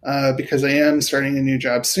 because I am starting a new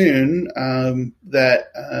job soon,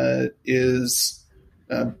 that is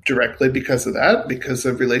directly because of that, because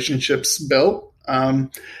of relationships built.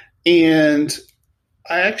 And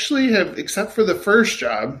I actually have, except for the first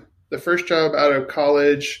job out of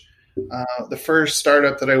college, the first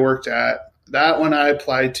startup that I worked at, that one I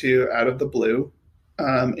applied to out of the blue,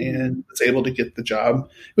 and was able to get the job.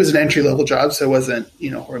 It was an entry-level job, so it wasn't,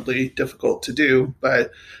 horribly difficult to do.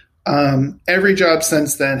 But every job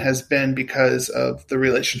since then has been because of the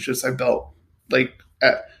relationships I built.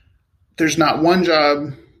 There's not one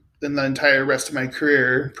job in the entire rest of my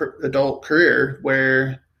adult career,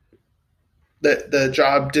 where the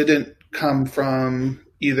job didn't come from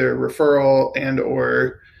either referral and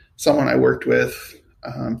or someone I worked with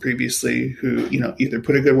previously who, either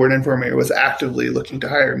put a good word in for me or was actively looking to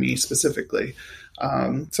hire me specifically.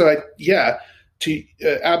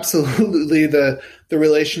 Absolutely the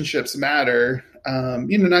relationships matter.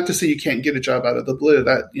 Not to say you can't get a job out of the blue,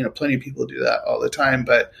 that, plenty of people do that all the time,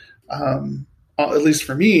 but at least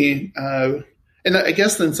for me, and I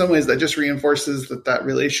guess in some ways that just reinforces that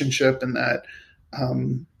relationship, and that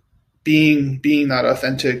being that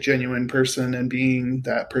authentic, genuine person, and being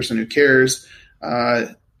that person who cares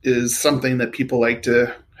is something that people like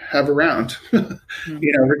to have around.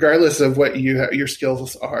 Regardless of what your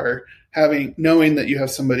skills are, knowing that you have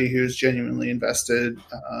somebody who's genuinely invested.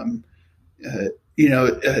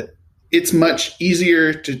 It's much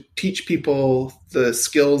easier to teach people the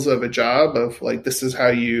skills of a job of, like, this is how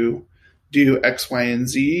you do X, Y, and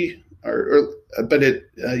Z, but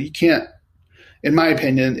you can't, in my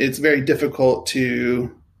opinion, it's very difficult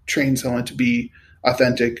to train someone to be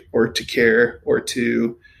authentic or to care or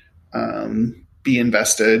to be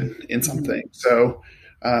invested in something. So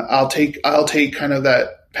I'll take kind of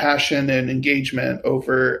that passion and engagement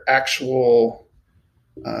over actual,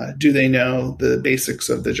 do they know the basics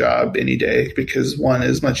of the job any day, because one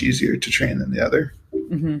is much easier to train than the other.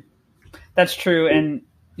 Mm-hmm. That's true. And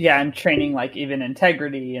and training, like, even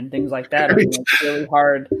integrity and things like that, it's really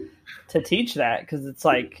hard to teach that, because it's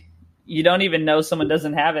like, you don't even know someone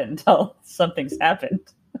doesn't have it until something's happened.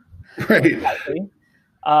 Right.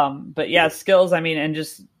 But skills, I know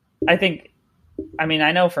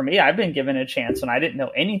for me, I've been given a chance when I didn't know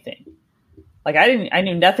anything. Like, I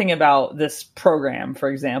knew nothing about this program, for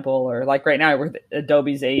example, or like right now I work at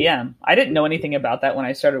Adobe's AEM. I didn't know anything about that when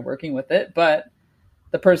I started working with it, but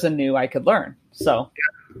the person knew I could learn. So,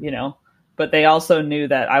 but they also knew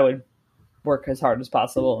that I would work as hard as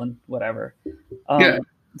possible and whatever.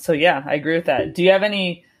 So I agree with that. Do you have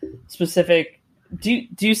any specific, do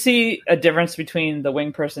you see a difference between the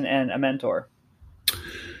wing person and a mentor?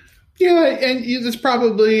 Yeah, and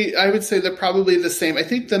I would say they're probably the same. I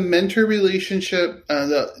think the mentor relationship,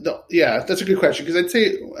 that's a good question, because I'd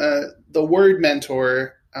say the word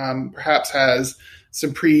mentor perhaps has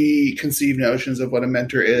some preconceived notions of what a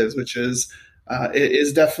mentor is, which is it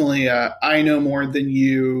is definitely I know more than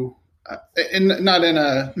you, and not in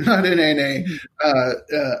a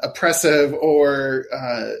oppressive or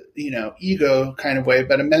ego kind of way,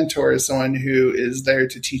 but a mentor is someone who is there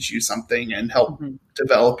to teach you something and help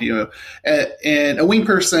develop you. And a wing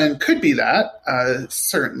person could be that,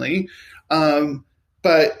 certainly,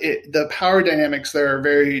 but the power dynamics there are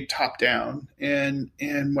very top down, and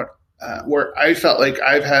where I felt like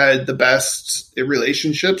I've had the best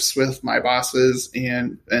relationships with my bosses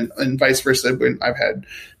and vice versa when I've had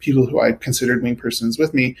people who I considered wing persons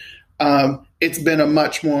with me. It's been a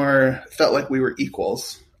much more, felt like we were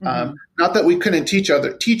equals. Not that we couldn't teach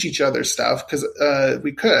each other stuff, because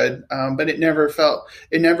we could, but it never felt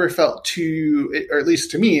too, or at least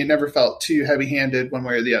to me, it never felt too heavy-handed one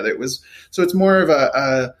way or the other. It's more of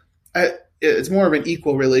it's more of an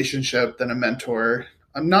equal relationship than a mentor.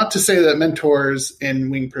 Not to say that mentors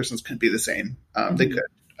and wing persons couldn't be the same. They could,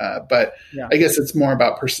 but I guess it's more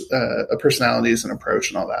about personalities and approach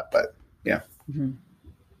and all that. But yeah. Mm-hmm.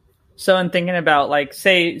 So in thinking about, like,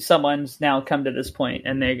 say someone's now come to this point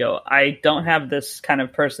and they go, I don't have this kind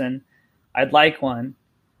of person, I'd like one.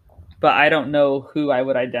 but I don't know who I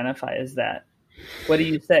would identify as that. What do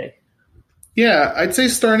you say? Yeah, I'd say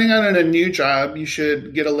starting out in a new job, you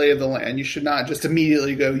should get a lay of the land. You should not just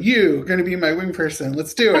immediately go, "You are going to be my wing person.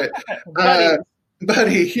 Let's do it."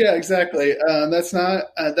 Buddy, yeah, exactly.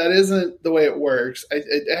 That isn't the way it works.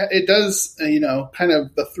 It does, kind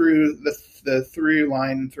of the through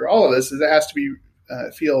line through all of this is it has to be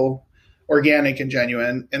feel organic and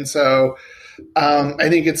genuine. And so I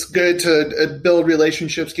think it's good to build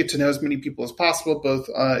relationships, get to know as many people as possible, both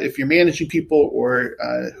if you're managing people or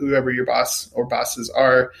whoever your boss or bosses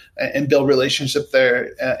are, and build relationship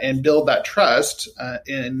there and build that trust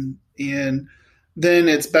in then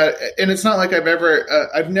it's better. And it's not like I've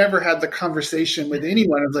never had the conversation with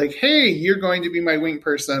anyone of like, "Hey, you're going to be my wing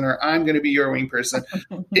person," or "I'm going to be your wing person."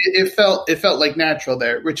 it felt like natural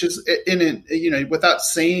there, which is in it, without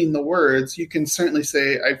saying the words, you can certainly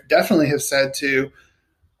say, I definitely have said to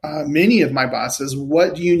many of my bosses,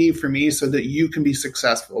 "What do you need from me so that you can be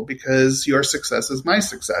successful? Because your success is my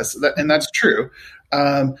success." And that's true.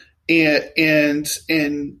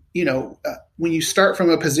 When you start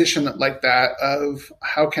from a position like that of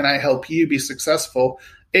how can I help you be successful,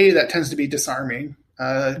 that tends to be disarming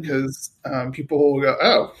because people will go,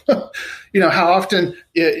 "Oh," how often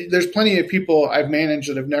there's plenty of people I've managed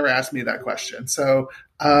that have never asked me that question. So,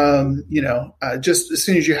 just as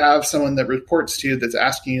soon as you have someone that reports to you that's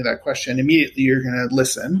asking you that question, immediately you're going to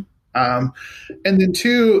listen. And then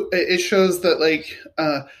two, it shows that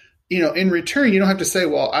in return, you don't have to say,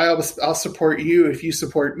 "Well, I'll support you if you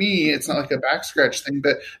support me." It's not like a back scratch thing,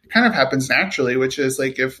 but it kind of happens naturally, which is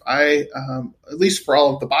like if I, at least for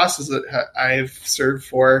all of the bosses that I've served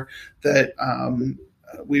for that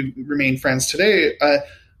we remain friends today,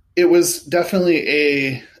 it was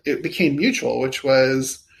definitely it became mutual, which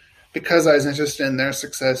was because I was interested in their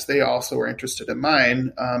success, they also were interested in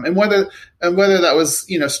mine. And whether that was,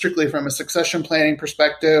 strictly from a succession planning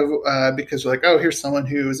perspective, because you're like, "Oh, here's someone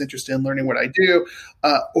who is interested in learning what I do,"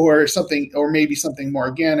 or something, or maybe something more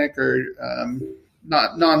organic or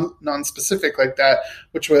not non-specific like that,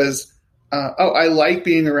 which was, I like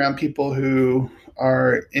being around people who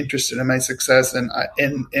are interested in my success, and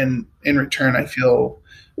in return, I feel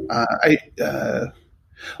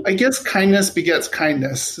I guess kindness begets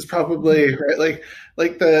kindness is probably right.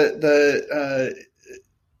 Like the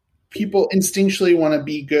people instinctually want to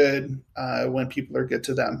be good when people are good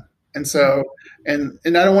to them. And so, and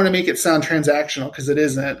I don't want to make it sound transactional because it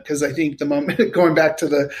isn't. Because I think the moment going back to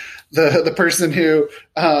the person who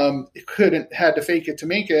had to fake it to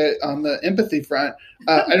make it on the empathy front,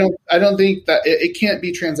 I don't think that it can't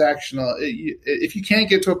be transactional. If you can't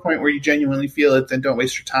get to a point where you genuinely feel it, then don't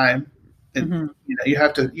waste your time. And you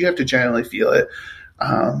have to genuinely feel it,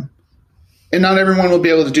 and not everyone will be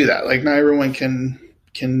able to do that. Like not everyone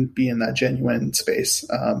can be in that genuine space.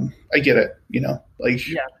 I get it.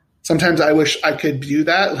 Sometimes I wish I could do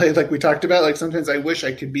that. Like we talked about. Like sometimes I wish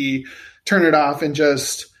I could turn it off and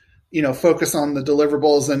just focus on the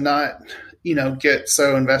deliverables and not get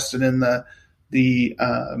so invested in the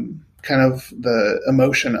kind of the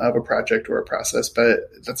emotion of a project or a process. But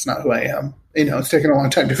that's not who I am. It's taken a long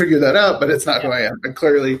time to figure that out, but it's not who I am. I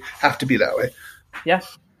clearly have to be that way. Yeah,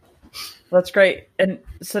 that's great. And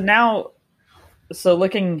so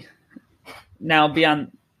looking now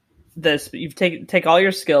beyond this, you've take all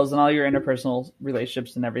your skills and all your interpersonal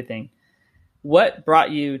relationships and everything. What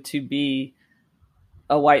brought you to be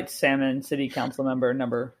a White Salmon City Council member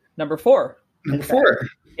number 4? Number 4.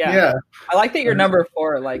 Yeah. I like that you're number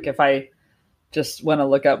 4. Like if I just want to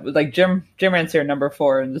look up like Jim Rance here, number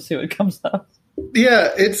 4, and just see what comes up. Yeah,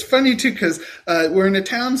 it's funny too because we're in a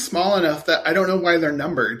town small enough that I don't know why they're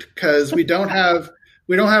numbered because we don't have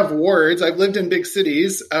wards. I've lived in big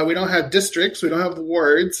cities. We don't have districts. We don't have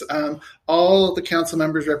wards. All the council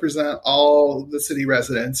members represent all the city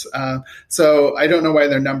residents. So I don't know why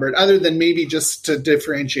they're numbered, other than maybe just to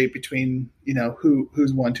differentiate between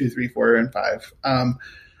who's 1, 2, 3, 4, and 5.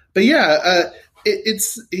 But yeah.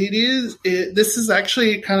 This is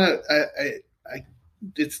actually kind of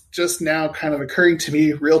it's just now kind of occurring to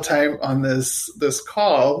me real time on this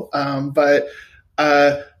call. But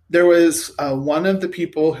there was one of the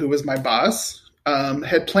people who was my boss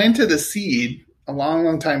had planted a seed a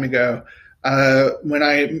long time ago when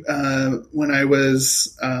I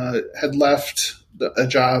was had left a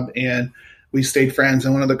job and we stayed friends.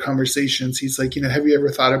 And one of the conversations, he's like, have you ever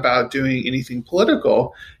thought about doing anything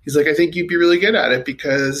political? He's like, I think you'd be really good at it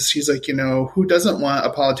because he's like, who doesn't want a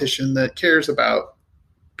politician that cares about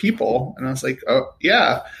people? And I was like, oh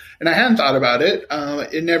yeah. And I hadn't thought about it.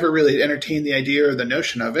 It never really entertained the idea or the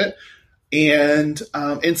notion of it. And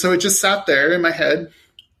so it just sat there in my head.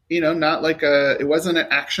 not like it wasn't an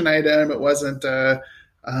action item. It wasn't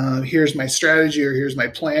here's my strategy or here's my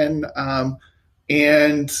plan.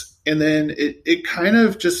 And then it kind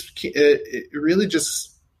of just, it really just,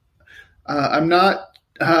 I'm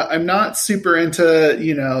not super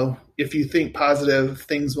into, if you think positive,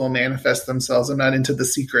 things will manifest themselves. I'm not into The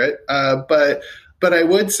Secret. But I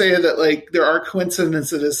would say that like there are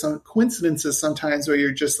coincidences sometimes where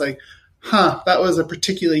you're just like, that was a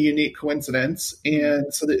particularly unique coincidence.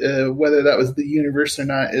 And so whether that was the universe or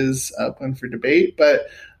not is open for debate. But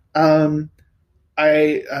there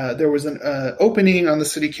was an opening on the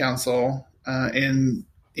city council in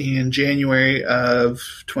January of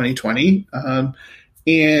 2020.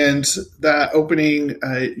 And that opening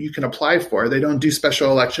you can apply for. They don't do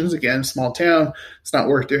special elections. Again, small town, it's not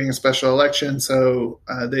worth doing a special election. So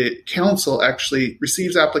the council actually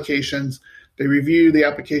receives applications. They review the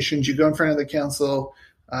applications. You go in front of the council,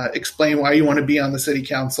 explain why you want to be on the city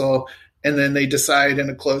council, and then they decide in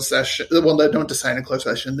a closed session. Well, they don't decide in a closed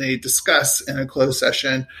session. They discuss in a closed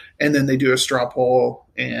session, and then they do a straw poll,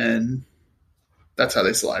 and that's how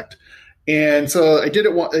they select. And so I did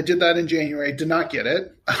that in January. Did not get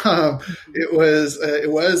it. It was,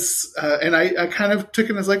 and I kind of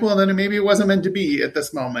took it as like, well, then maybe it wasn't meant to be at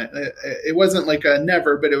this moment. It wasn't like a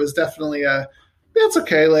never, but it was definitely that's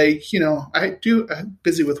okay. Like, I'm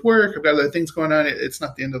busy with work. I've got other things going on. It's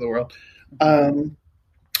not the end of the world. And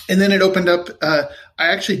then it opened up. I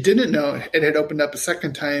actually didn't know it had opened up a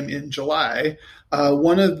second time in July.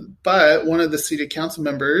 One of the city council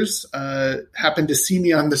members happened to see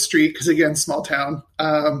me on the street because, again, small town.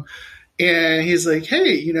 And he's like,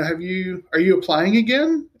 "Hey, are you applying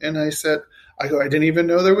again?" And I didn't even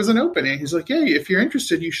know there was an opening. He's like, "Hey, if you're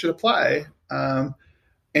interested, you should apply."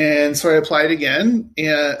 And so I applied again.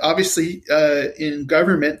 And obviously, in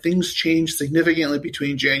government, things change significantly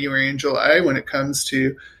between January and July when it comes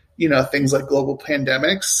to, things like global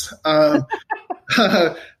pandemics.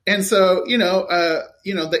 And so,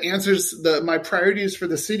 the answers, my priorities for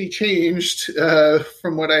the city changed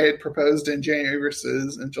from what I had proposed in January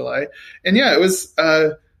versus in July. And yeah, it was,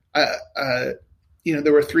 there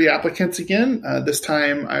were 3 applicants again. This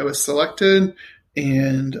time I was selected.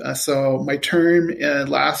 And so my term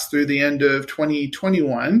lasts through the end of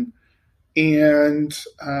 2021. And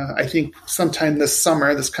I think sometime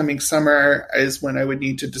this coming summer, is when I would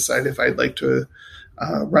need to decide if I'd like to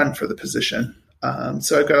run for the position.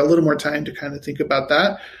 So I've got a little more time to kind of think about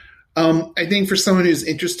that. I think for someone who's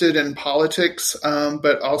interested in politics,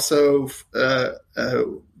 but also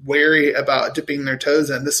wary about dipping their toes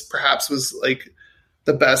in, this perhaps was like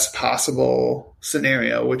the best possible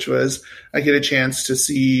scenario, which was I get a chance to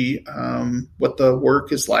see what the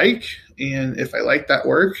work is like and if I like that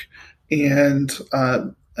work. And,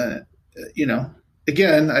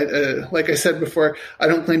 again, like I said before, I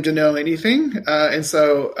don't claim to know anything. And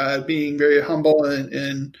so being very humble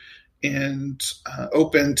and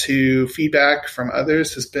open to feedback from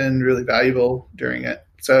others has been really valuable during it.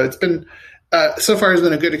 So it's been, so far has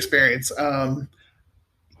been a good experience. So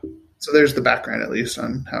there's the background, at least,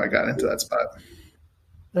 on how I got into that spot.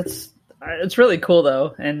 It's really cool,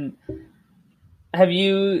 though. And have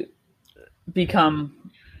you become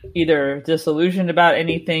either disillusioned about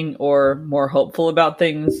anything or more hopeful about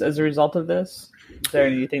things as a result of this? Is there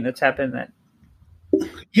anything that's happened that?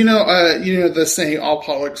 The saying, all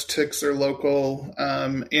politics are local.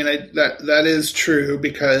 And that is true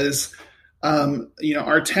because,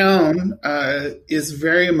 our town is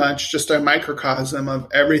very much just a microcosm of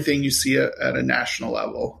everything you see at a national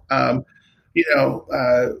level.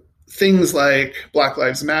 Things like Black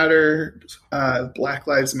Lives Matters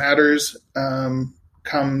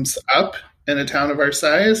comes up in a town of our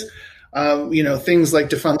size. Things like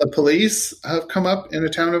defund the police have come up in a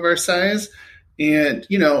town of our size. And,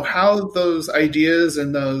 how those ideas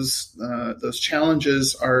and those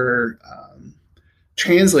challenges are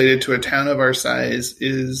translated to a town of our size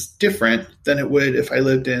is different than it would if I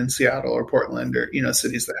lived in Seattle or Portland or,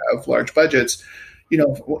 cities that have large budgets.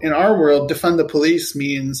 In our world, defund the police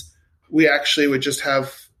means we actually would just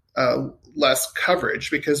have less coverage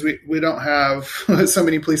because we don't have so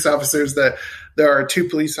many police officers that there are 2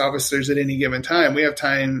 police officers at any given time. We have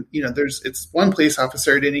time, it's 1 police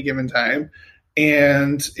officer at any given time.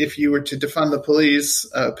 And if you were to defund the police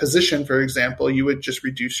position, for example, you would just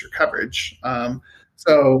reduce your coverage.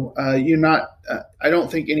 So I don't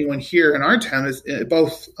think anyone here in our town is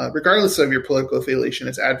both, regardless of your political affiliation,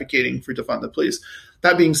 is advocating for defund the police.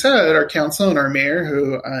 That being said, our council and our mayor,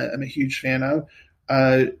 who I'm a huge fan of,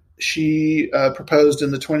 she proposed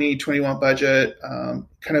in the 2021 budget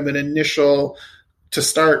kind of an initial to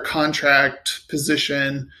start contract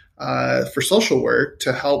position for social work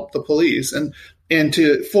to help the police. And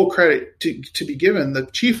to full credit to be given, the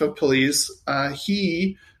chief of police,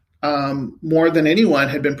 he more than anyone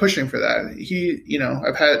had been pushing for that. He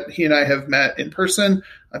and I have met in person.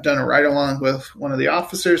 I've done a ride along with one of the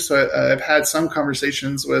officers. So I've had some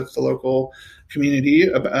conversations with the local community,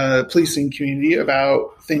 policing community,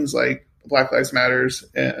 about things like Black Lives Matters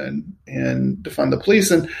and defund the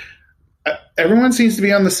police. And everyone seems to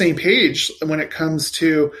be on the same page when it comes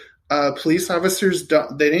to police officers.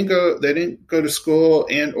 They didn't go to school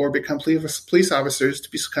and or become police officers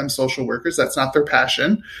to become social workers. That's not their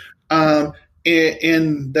passion. And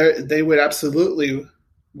they would absolutely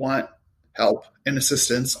want help and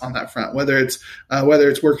assistance on that front, whether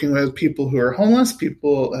it's working with people who are homeless,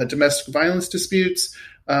 domestic violence disputes,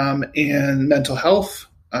 and mental health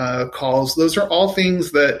calls. Those are all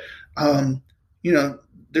things that,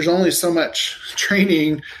 there's only so much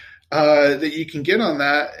training that you can get on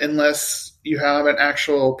that unless you have an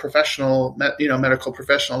actual professional, medical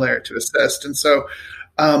professional there to assist. And so,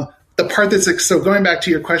 the part that's like, so going back to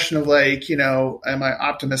your question of like, am I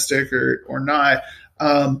optimistic or not?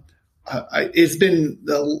 It's been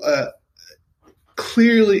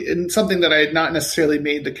clearly in something that I had not necessarily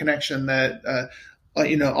made the connection that,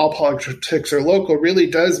 all politics are local really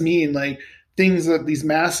does mean like things of these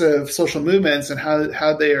massive social movements and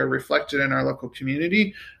how they are reflected in our local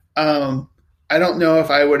community. I don't know if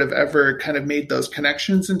I would have ever kind of made those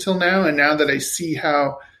connections until now. And now that I see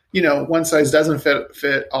how, one size doesn't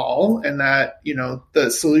fit all, and that,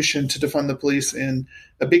 the solution to defund the police in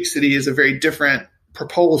a big city is a very different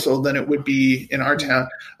proposal than it would be in our town.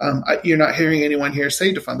 You're not hearing anyone here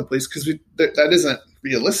say defund the police because that isn't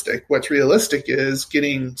realistic. What's realistic is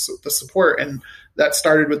getting the support. And that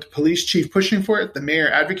started with the police chief pushing for it, the mayor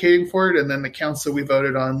advocating for it, and then the council, we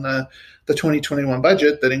voted on the 2021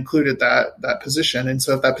 budget that included that position. And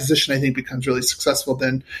so if that position, I think, becomes really successful,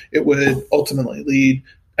 then it would ultimately lead,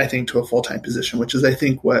 I think, to a full-time position, which is, I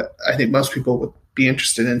think, what I think most people would be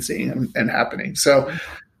interested in seeing and happening. So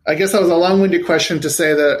I guess that was a long-winded question to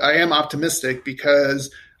say that I am optimistic because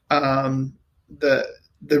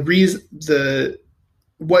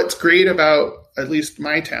what's great about at least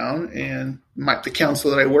my town and the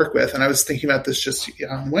council that I work with, and I was thinking about this just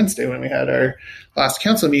on Wednesday when we had our last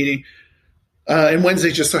council meeting, and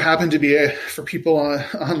Wednesday just so happened to be for people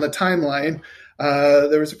on the timeline.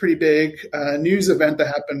 There was a pretty big news event that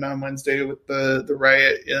happened on Wednesday with the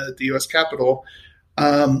riot at the U.S. Capitol.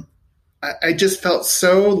 I just felt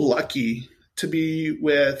so lucky to be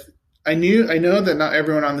with. I know that not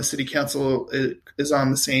everyone on the city council is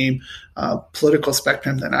on the same political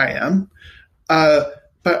spectrum that I am,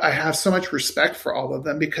 but I have so much respect for all of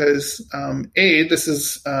them because this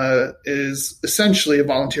is essentially a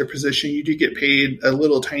volunteer position. You do get paid a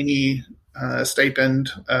little tiny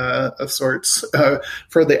stipend of sorts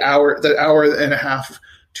for the hour and a half,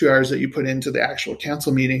 2 hours that you put into the actual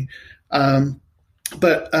council meeting.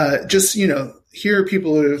 But just, here are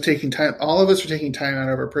people who have taken time. All of us are taking time out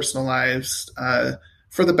of our personal lives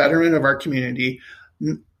for the betterment of our community.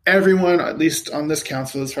 Everyone, at least on this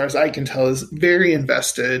council, as far as I can tell, is very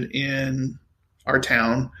invested in our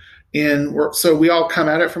town. And so we all come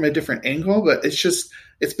at it from a different angle, but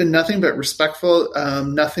it's been nothing but respectful,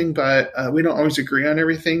 nothing but we don't always agree on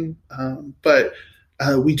everything. But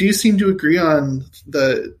we do seem to agree on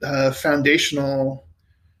the foundational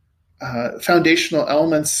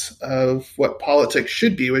elements of what politics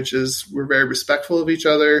should be, which is we're very respectful of each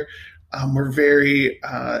other.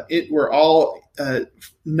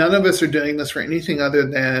 None of us are doing this for anything other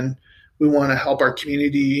than we want to help our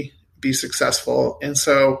community be successful. And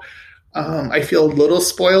so I feel a little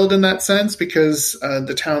spoiled in that sense because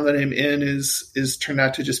the town that I'm in is turned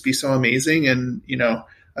out to just be so amazing. And,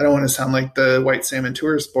 I don't want to sound like the White Salmon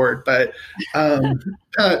Tourist Board, but and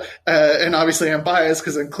obviously I'm biased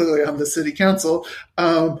because I'm clearly on the city council.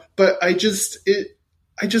 But I just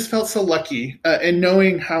felt so lucky, and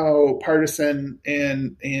knowing how partisan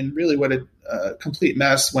and really what a complete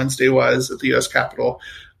mess Wednesday was at the U.S. Capitol,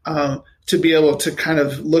 to be able to kind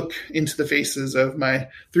of look into the faces of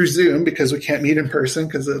through Zoom because we can't meet in person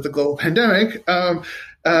because of the global pandemic.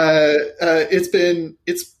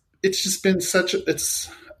 It's just been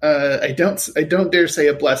I don't dare say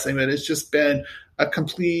a blessing, but it's just been a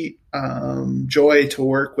complete joy to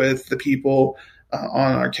work with the people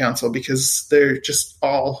on our council because they're just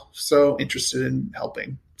all so interested in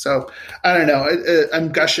helping. So I don't know.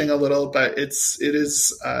 I'm gushing a little, but it's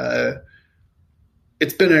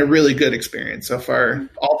been a really good experience so far,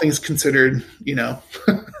 all things considered.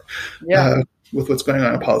 With what's going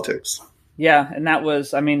on in politics. Yeah, and that was,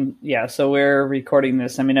 so we're recording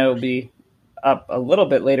this. It will be up a little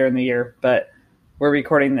bit later in the year, but we're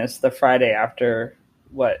recording this the Friday after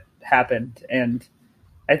what happened, and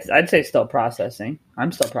I'd say still processing.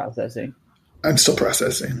 I'm still processing.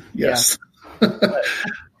 Yes. Yeah.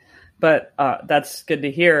 But that's good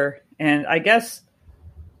to hear. And I guess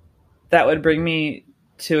that would bring me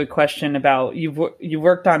to a question about you've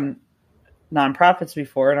worked on nonprofits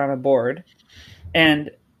before and on a board.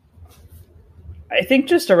 And I think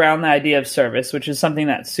just around the idea of service, which is something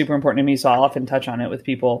that's super important to me, so I'll often touch on it with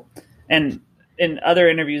people. And in other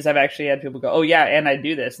interviews, I've actually had people go, oh, yeah, and I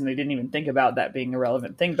do this. And they didn't even think about that being a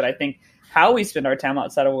relevant thing. But I think how we spend our time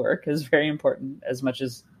outside of work is very important as much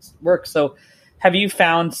as work. So have you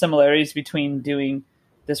found similarities between doing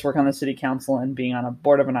this work on the city council and being on a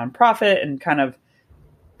board of a nonprofit, and kind of,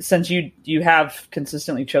 since you have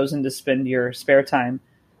consistently chosen to spend your spare time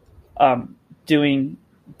doing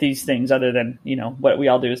these things other than, what we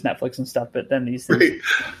all do is Netflix and stuff, but then these things, right.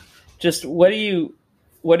 Just what are you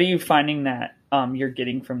finding that you're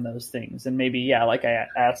getting from those things? And maybe, yeah, like I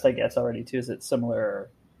asked, I guess already too, is it similar or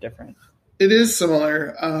different? It is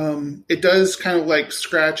similar. It does kind of like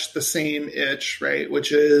scratch the same itch, right?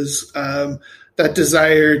 Which is that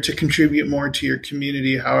desire to contribute more to your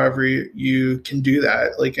community, however you can do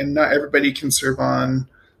that. Like, and not everybody can serve on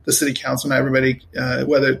the city council, not everybody,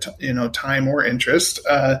 whether, time or interest,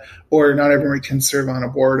 or not everybody can serve on a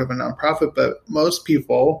board of a nonprofit, but most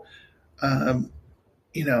people, and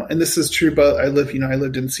this is true, but I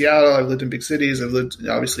lived in Seattle, I've lived in big cities, I've lived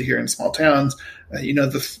obviously here in small towns.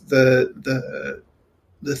 The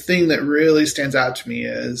thing that really stands out to me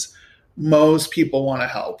is most people want to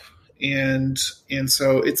help. And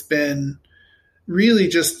so it's been really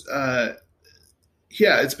just,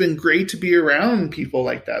 it's been great to be around people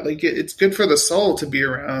like that. Like it's good for the soul to be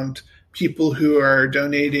around people who are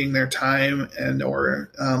donating their time and or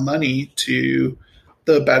money to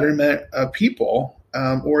the betterment of people.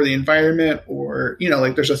 Or the environment, or,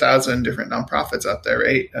 there's 1,000 different nonprofits out there,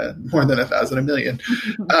 right? More than 1,000, 1 million.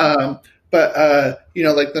 But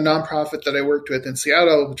like the nonprofit that I worked with in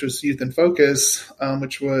Seattle, which was Youth in Focus,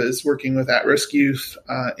 which was working with at-risk youth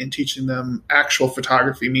and teaching them actual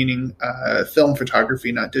photography, meaning film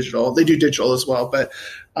photography, not digital. They do digital as well, but,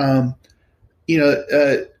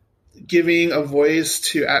 giving a voice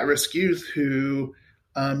to at-risk youth who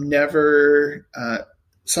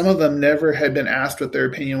some of them never had been asked what their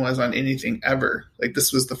opinion was on anything ever. Like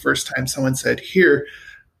this was the first time someone said,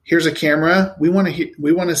 here's a camera. We want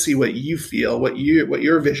to see what you feel, what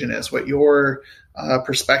your vision is, what your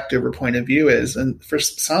perspective or point of view is. And for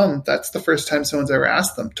some, that's the first time someone's ever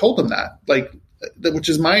told them that, which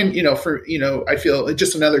is mine, I feel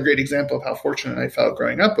just another great example of how fortunate I felt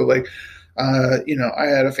growing up. But I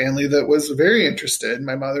had a family that was very interested.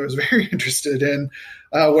 My mother was very interested in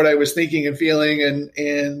what I was thinking and feeling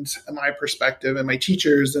and my perspective, and my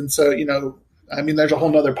teachers. And so, there's a whole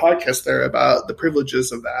nother podcast there about the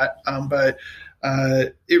privileges of that. But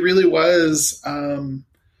it really was,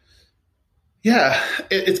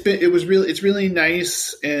 it's really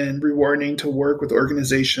nice and rewarding to work with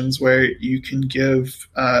organizations where you can give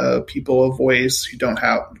people a voice who don't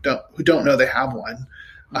know they have one.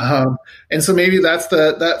 And so maybe that's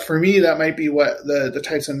that for me, that might be what the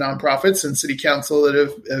types of nonprofits and city council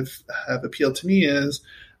that have appealed to me is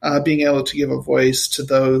being able to give a voice to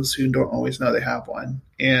those who don't always know they have one.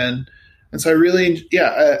 And so I really,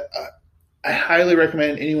 I highly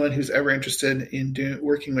recommend anyone who's ever interested in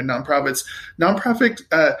working with nonprofits.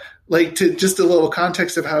 To just a little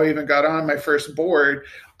context of how I even got on my first board.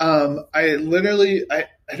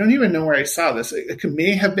 I don't even know where I saw this. It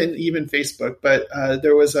may have been even Facebook, but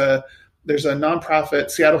there's a nonprofit,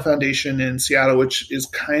 Seattle Foundation in Seattle, which is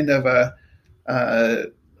kind of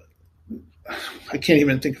I can't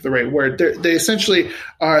even think of the right word. They essentially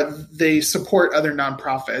they support other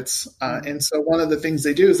nonprofits. And so one of the things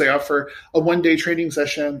they do is they offer a one-day training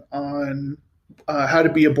session on how to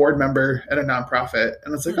be a board member at a nonprofit.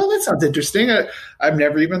 And it's like, oh, that sounds interesting. I've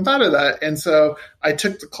never even thought of that. And so I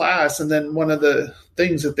took the class, and then one of the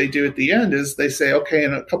things that they do at the end is they say, okay,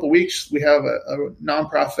 in a couple of weeks, we have a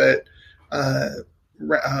nonprofit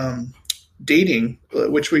dating,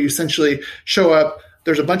 which we essentially show up.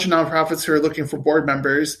 There's a bunch of nonprofits who are looking for board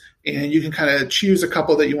members, and you can kind of choose a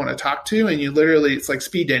couple that you want to talk to. And you literally, it's like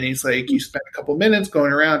speed dating. It's like you spend a couple minutes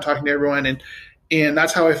going around talking to everyone. And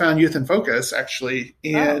that's how I found Youth in Focus, actually.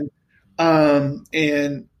 And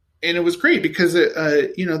and it was great because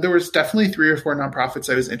there was definitely 3 or 4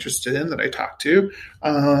 nonprofits I was interested in that I talked to.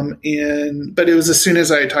 But it was as soon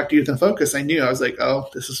as I talked to Youth in Focus, I knew. I was like, oh,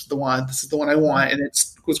 this is the one I want. And it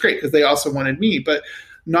was great because they also wanted me. But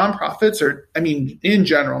nonprofits are, I mean, in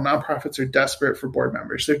general, nonprofits are desperate for board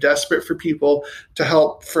members. They're desperate for people to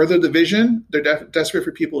help further the vision. They're desperate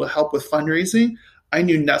for people to help with fundraising. I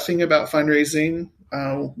knew nothing about fundraising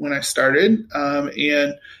when I started.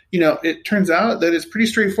 And, it turns out that it's pretty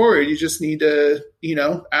straightforward. You just need to,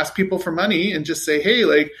 ask people for money and just say, hey,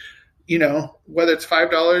 like, whether it's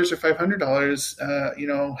 $5 or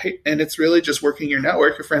 $500, hey, and it's really just working your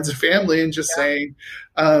network, your friends and family, and just saying,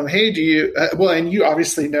 hey, do you, and you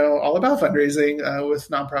obviously know all about fundraising with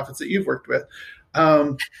nonprofits that you've worked with.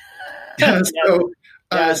 Like,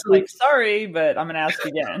 sorry, but I'm going to ask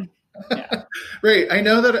again. Yeah. Right. I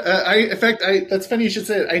know that that's funny you should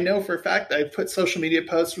say it. I know for a fact I put social media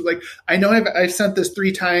posts like, I know I've sent this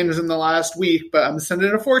 3 times in the last week, but I'm sending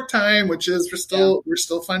it a 4th time, which is we're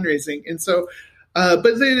still fundraising. And so, but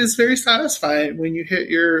it is very satisfying when you hit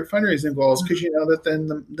your fundraising goals, because you know that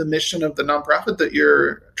then the mission of the nonprofit that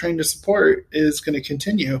you're trying to support is going to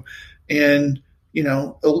continue. And,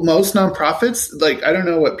 most nonprofits, like, I don't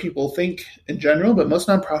know what people think in general, but most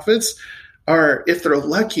nonprofits are, if they're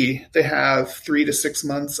lucky, they have 3 to 6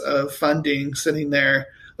 months of funding sitting there,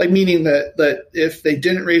 like, meaning that if they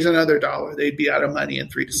didn't raise another dollar, they'd be out of money in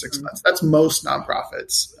 3 to 6 months. That's most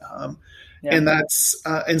nonprofits.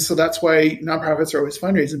 And so that's why nonprofits are always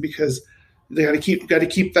fundraising, because they got to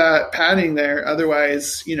keep that padding there.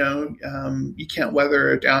 Otherwise, you can't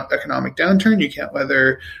weather economic downturn. You can't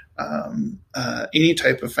weather any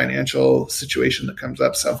type of financial situation that comes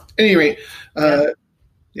up. So anyway,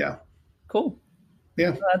 yeah. Cool.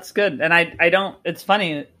 Yeah. Well, that's good. And it's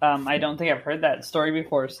funny. I don't think I've heard that story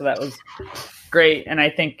before. So that was great. And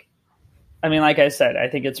like I said, I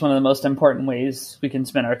think it's one of the most important ways we can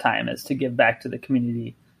spend our time is to give back to the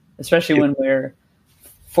community, especially when we're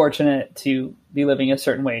fortunate to be living a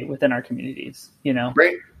certain way within our communities,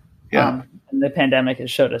 Right. Yeah. And the pandemic has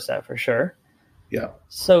showed us that for sure. Yeah.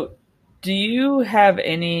 So do you have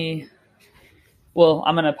any,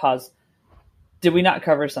 I'm going to pause. Did we not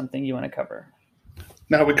cover something you want to cover?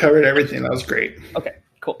 No, we covered everything. That was great. Okay,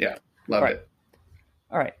 cool. Yeah, love it.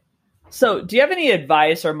 All right. So do you have any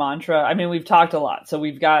advice or mantra? I mean, we've talked a lot, so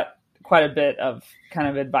we've got quite a bit of kind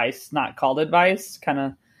of advice, not called advice, kind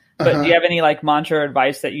of. But do you have any like mantra or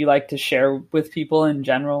advice that you like to share with people in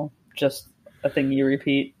general? Just a thing you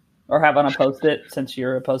repeat or have on a Post-it, since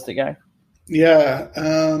you're a Post-it guy? Yeah,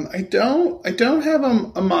 I don't have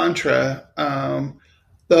a mantra.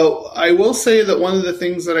 Though I will say that one of the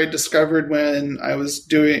things that I discovered when I was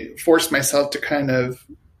forced myself to kind of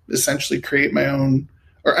essentially create my own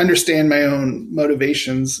or understand my own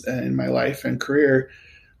motivations in my life and career,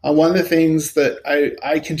 one of the things that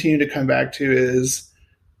I continue to come back to is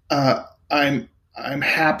I'm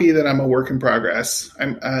happy that I'm a work in progress.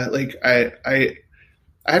 I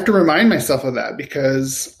have to remind myself of that,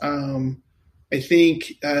 because I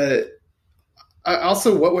think.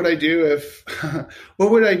 Also, what would I do if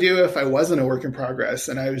I wasn't a work in progress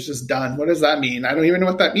and I was just done? What does that mean? I don't even know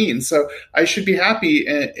what that means. So I should be happy,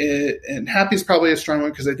 and happy is probably a strong one,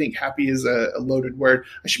 because I think happy is a loaded word.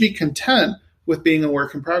 I should be content with being a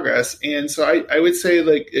work in progress. And so I would say,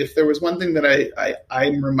 like, if there was one thing that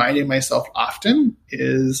I'm reminding myself often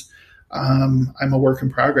is I'm a work in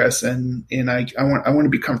progress, and I want to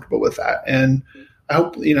be comfortable with that. And I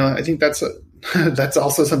hope, I think that's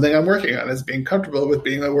also something I'm working on, is being comfortable with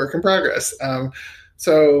being a work in progress.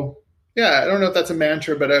 So yeah, I don't know if that's a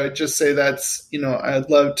mantra, but I would just say that's, I'd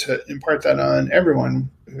love to impart that on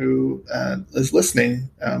everyone who is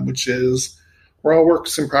listening, which is we're all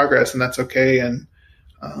works in progress, and that's okay. And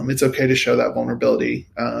it's okay to show that vulnerability.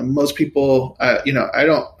 Most people, I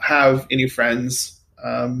don't have any friends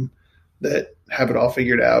that have it all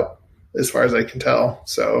figured out, as far as I can tell.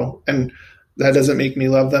 So, and that doesn't make me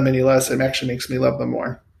love them any less. It actually makes me love them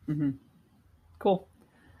more. Mm-hmm. Cool.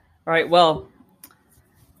 All right. Well,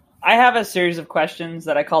 I have a series of questions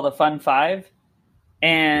that I call the Fun 5,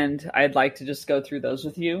 and I'd like to just go through those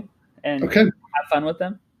with you and have fun with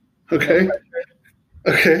them. Okay.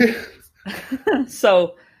 Okay.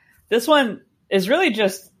 So this one is really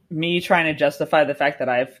just me trying to justify the fact that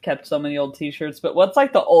I've kept so many old t-shirts, but what's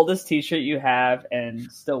like the oldest t-shirt you have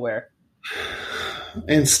and still wear?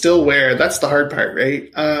 And still wear. That's the hard part, right?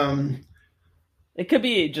 It could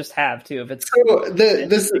be just have too, if it's so.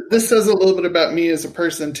 This says a little bit about me as a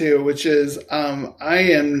person too, which is I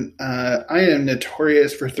am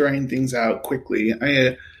notorious for throwing things out quickly.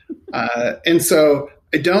 And so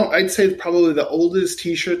I'd say probably the oldest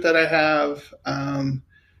T-shirt that I have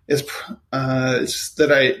is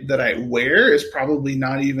that I wear is probably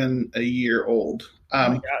not even a year old. Oh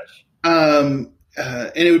my gosh. And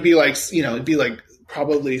it would be like, it'd be like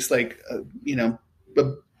probably like,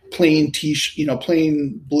 plain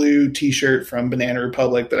plain blue T-shirt from Banana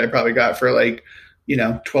Republic that I probably got for like,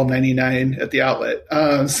 $12.99 at the outlet.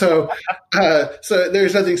 So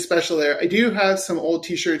there's nothing special there. I do have some old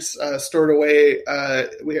T-shirts stored away.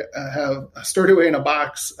 We have stored away in a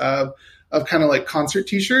box of kind of like concert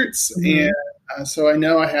T-shirts, and so I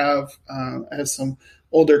know I have some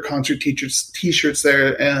older concert T-shirts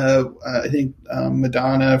there. I think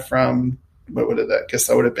Madonna from what would that? I guess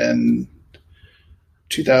that would have been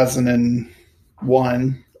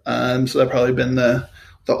 2001. So that probably been the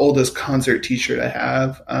oldest concert T-shirt I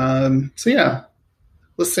have. So yeah,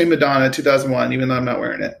 let's say Madonna 2001, even though I'm not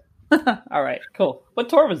wearing it. All right, cool. What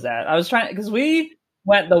tour was that? I was trying because we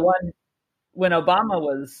went the one when Obama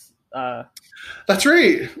was. That's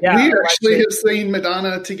right. Yeah, we actually have seen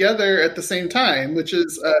Madonna together at the same time, which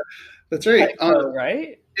is that's right.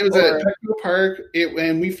 Right? It was at Petco Park,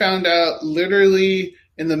 and we found out literally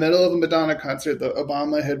in the middle of a Madonna concert that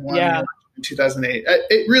Obama had won in 2008.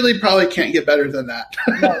 It really probably can't get better than that.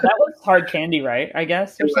 No, that was Hard Candy, right? I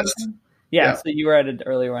guess or something. Yeah, so you were at an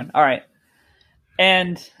earlier one. All right,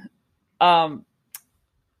 and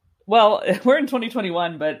well, we're in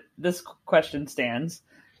 2021, but this question stands.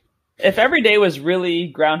 If every day was really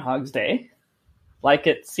Groundhog's Day, like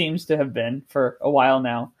it seems to have been for a while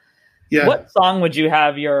now, what song would you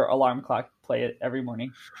have your alarm clock play it every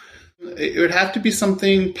morning? It would have to be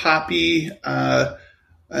something poppy.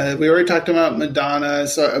 We already talked about Madonna,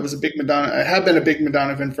 so I was a big Madonna. I have been a big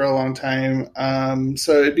Madonna fan for a long time.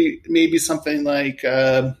 So it'd be maybe something like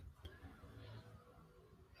I'm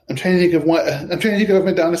trying to think of a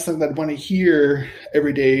Madonna song that I'd want to hear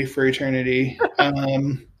every day for eternity.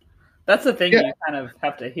 That's the thing. You kind of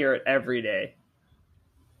have to hear it every day.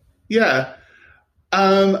 Yeah.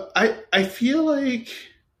 I feel like,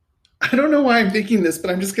 I don't know why I'm thinking this, but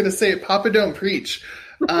I'm just going to say it. Papa Don't Preach.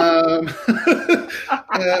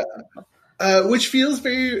 Which feels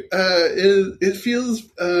very, it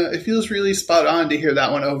feels really spot on to hear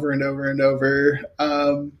that one over and over and over.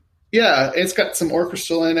 It's got some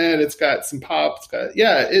orchestral in it. It's got some pop.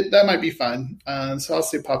 That might be fun. So I'll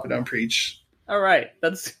say Papa Don't Preach. All right.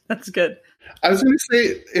 That's good. I was going to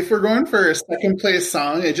say, if we're going for a second place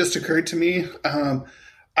song, it just occurred to me,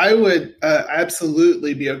 I would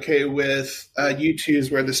absolutely be okay with U2's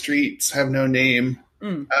Where the Streets Have No Name.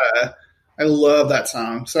 I love that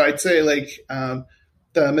song. So I'd say like the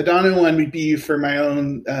Madonna one would be for my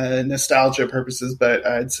own nostalgia purposes, but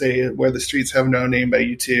I'd say Where the Streets Have No Name by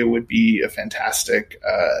U2 would be a fantastic,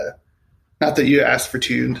 not that you asked for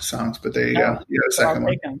two songs, but there you go. You know, a second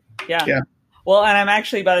one. Yeah. Well, and I'm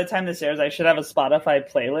actually, by the time this airs, I should have a Spotify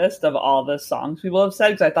playlist of all the songs people have said,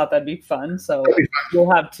 because I thought that'd be fun. So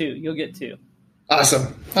you'll have two. You'll get two.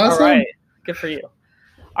 Awesome. All right. Good for you.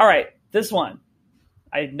 All right. This one,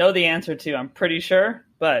 I know the answer to, I'm pretty sure,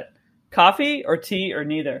 but coffee or tea or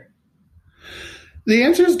neither? The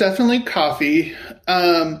answer is definitely coffee.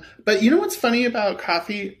 But you know what's funny about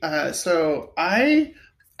coffee? So I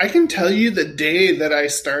can tell you the day that I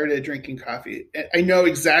started drinking coffee. I know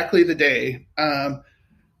exactly the day,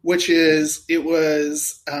 which is it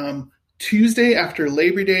was Tuesday after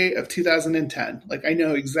Labor Day of 2010. Like I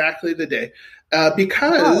know exactly the day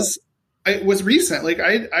because it was recent. Like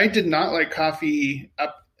I did not like coffee.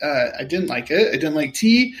 I didn't like it. I didn't like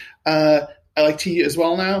tea. I like tea as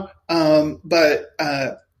well now. But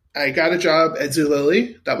I got a job at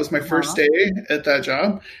Zulily. That was my first day at that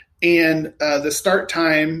job. And the start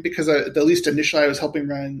time, because at least initially I was helping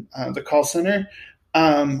run the call center,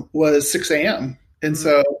 was 6 a.m. And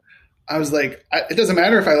so I was like, it doesn't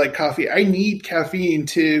matter if I like coffee. I need caffeine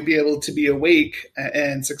to be able to be awake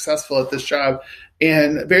and successful at this job.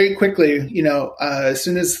 And very quickly, you know, as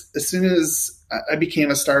soon as I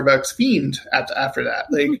became a Starbucks fiend after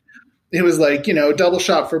that, like it was like, you know, double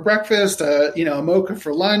shot for breakfast, you know, a mocha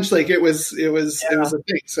for lunch. Like it was a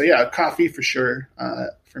thing. So yeah, coffee for sure.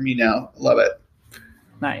 For me now. Love it.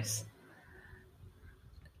 Nice.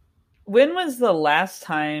 When was the last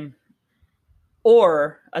time,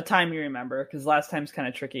 or a time you remember, because last time's kind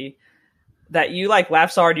of tricky, that you like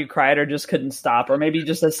laughed so hard you cried or just couldn't stop, or maybe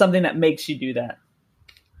just as something that makes you do that?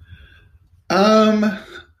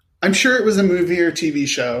 I'm sure it was a movie or TV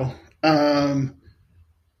show.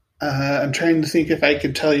 I'm trying to think if I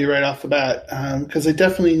could tell you right off the bat, because I can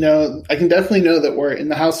definitely know that we're in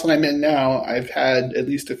the house that I'm in now. I've had at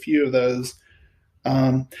least a few of those.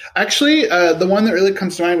 Actually, the one that really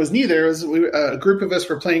comes to mind was neither. It was a group of us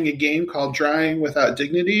were playing a game called Drawing Without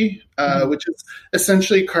Dignity, which is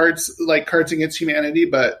essentially Cards Against Humanity,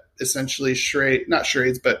 but essentially not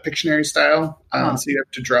charades, but Pictionary style. So you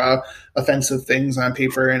have to draw offensive things on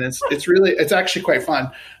paper, and it's actually quite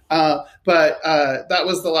fun. But that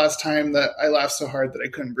was the last time that I laughed so hard that I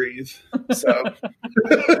couldn't breathe. So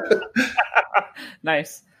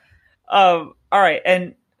nice. All right.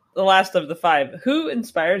 And the last of the 5, who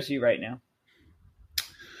inspires you right now?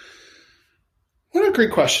 What a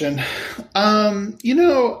great question. I'm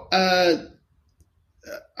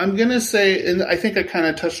going to say, and I think I kind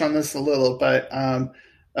of touched on this a little, but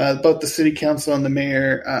both the city council and the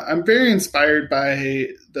mayor, I'm very inspired by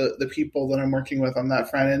the people that I'm working with on that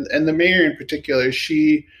front. And the mayor in particular,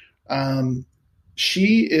 she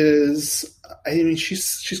is,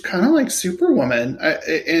 she's kind of like Superwoman,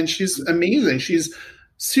 and she's amazing. She's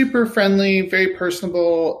super friendly, very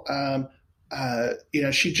personable.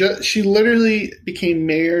 She literally became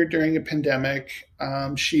mayor during a pandemic.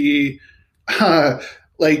 She had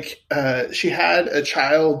a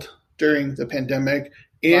child during the pandemic,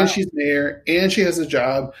 and wow. She's mayor, and she has a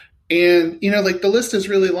job, and the list is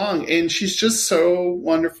really long, and she's just so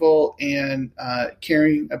wonderful and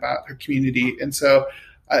caring about her community. And so,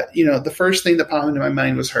 the first thing that popped into my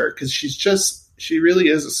mind was her, because she really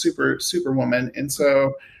is a super woman. And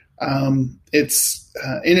so it's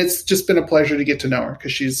just been a pleasure to get to know her,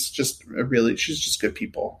 because she's just good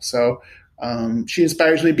people. So she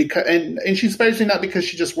inspires me because she inspires me not because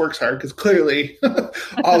she just works hard, because clearly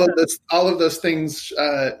all of those things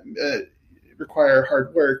require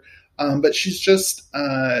hard work. But she's just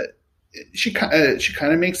she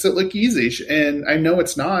kind of makes it look easy, and I know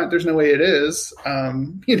it's not. There's no way it is.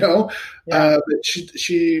 Yeah. But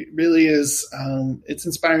she really is. It's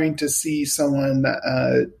inspiring to see someone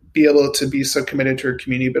be able to be so committed to her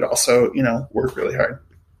community, but also, work really hard.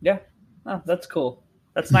 Yeah. Oh, that's cool.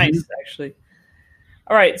 That's nice, actually.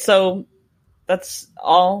 All right. So that's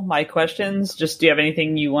all my questions. Just, do you have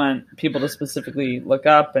anything you want people to specifically look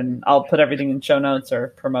up? And I'll put everything in show notes or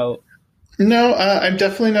promote. No, I'm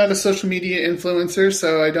definitely not a social media influencer,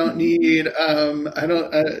 so I don't need,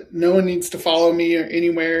 no one needs to follow me or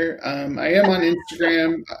anywhere. I am on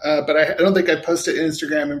Instagram, but I don't think I posted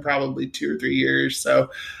Instagram in probably 2 or 3 years. So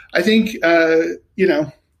I think, I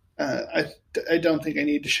don't think I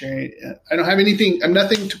need to share it. I don't have anything. I'm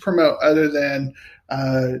nothing to promote other than,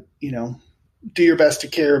 do your best to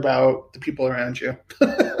care about the people around you.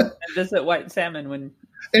 And visit White Salmon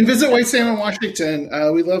And visit White Salmon, Washington.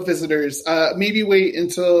 We love visitors. Maybe wait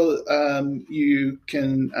until you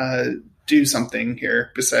can do something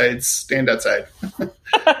here besides stand outside.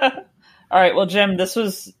 All right. Well, Jim, this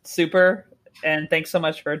was super. And thanks so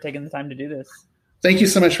much for taking the time to do this. Thank you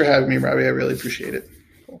so much for having me, Robbie. I really appreciate it.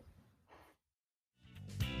 Cool.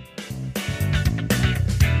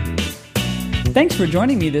 Thanks for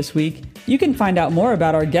joining me this week. You can find out more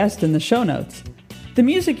about our guest in the show notes. The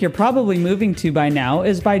music you're probably moving to by now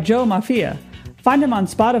is by Joe Maffia. Find him on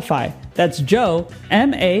Spotify. That's Joe,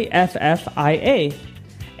 Maffia.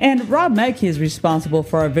 And Rob Metke is responsible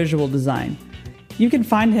for our visual design. You can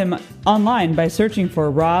find him online by searching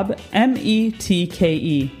for Rob,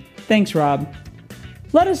 Metke. Thanks, Rob.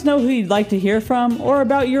 Let us know who you'd like to hear from, or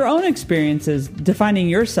about your own experiences defining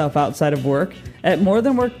yourself outside of work at More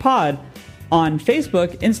Than Work Pod on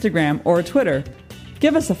Facebook, Instagram, or Twitter.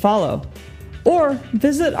 Give us a follow. Or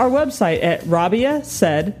visit our website at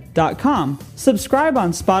rabiasaid.com. Subscribe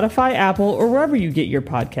on Spotify, Apple, or wherever you get your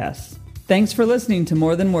podcasts. Thanks for listening to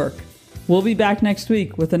More Than Work. We'll be back next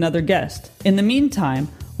week with another guest. In the meantime,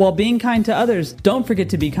 while being kind to others, don't forget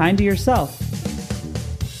to be kind to yourself.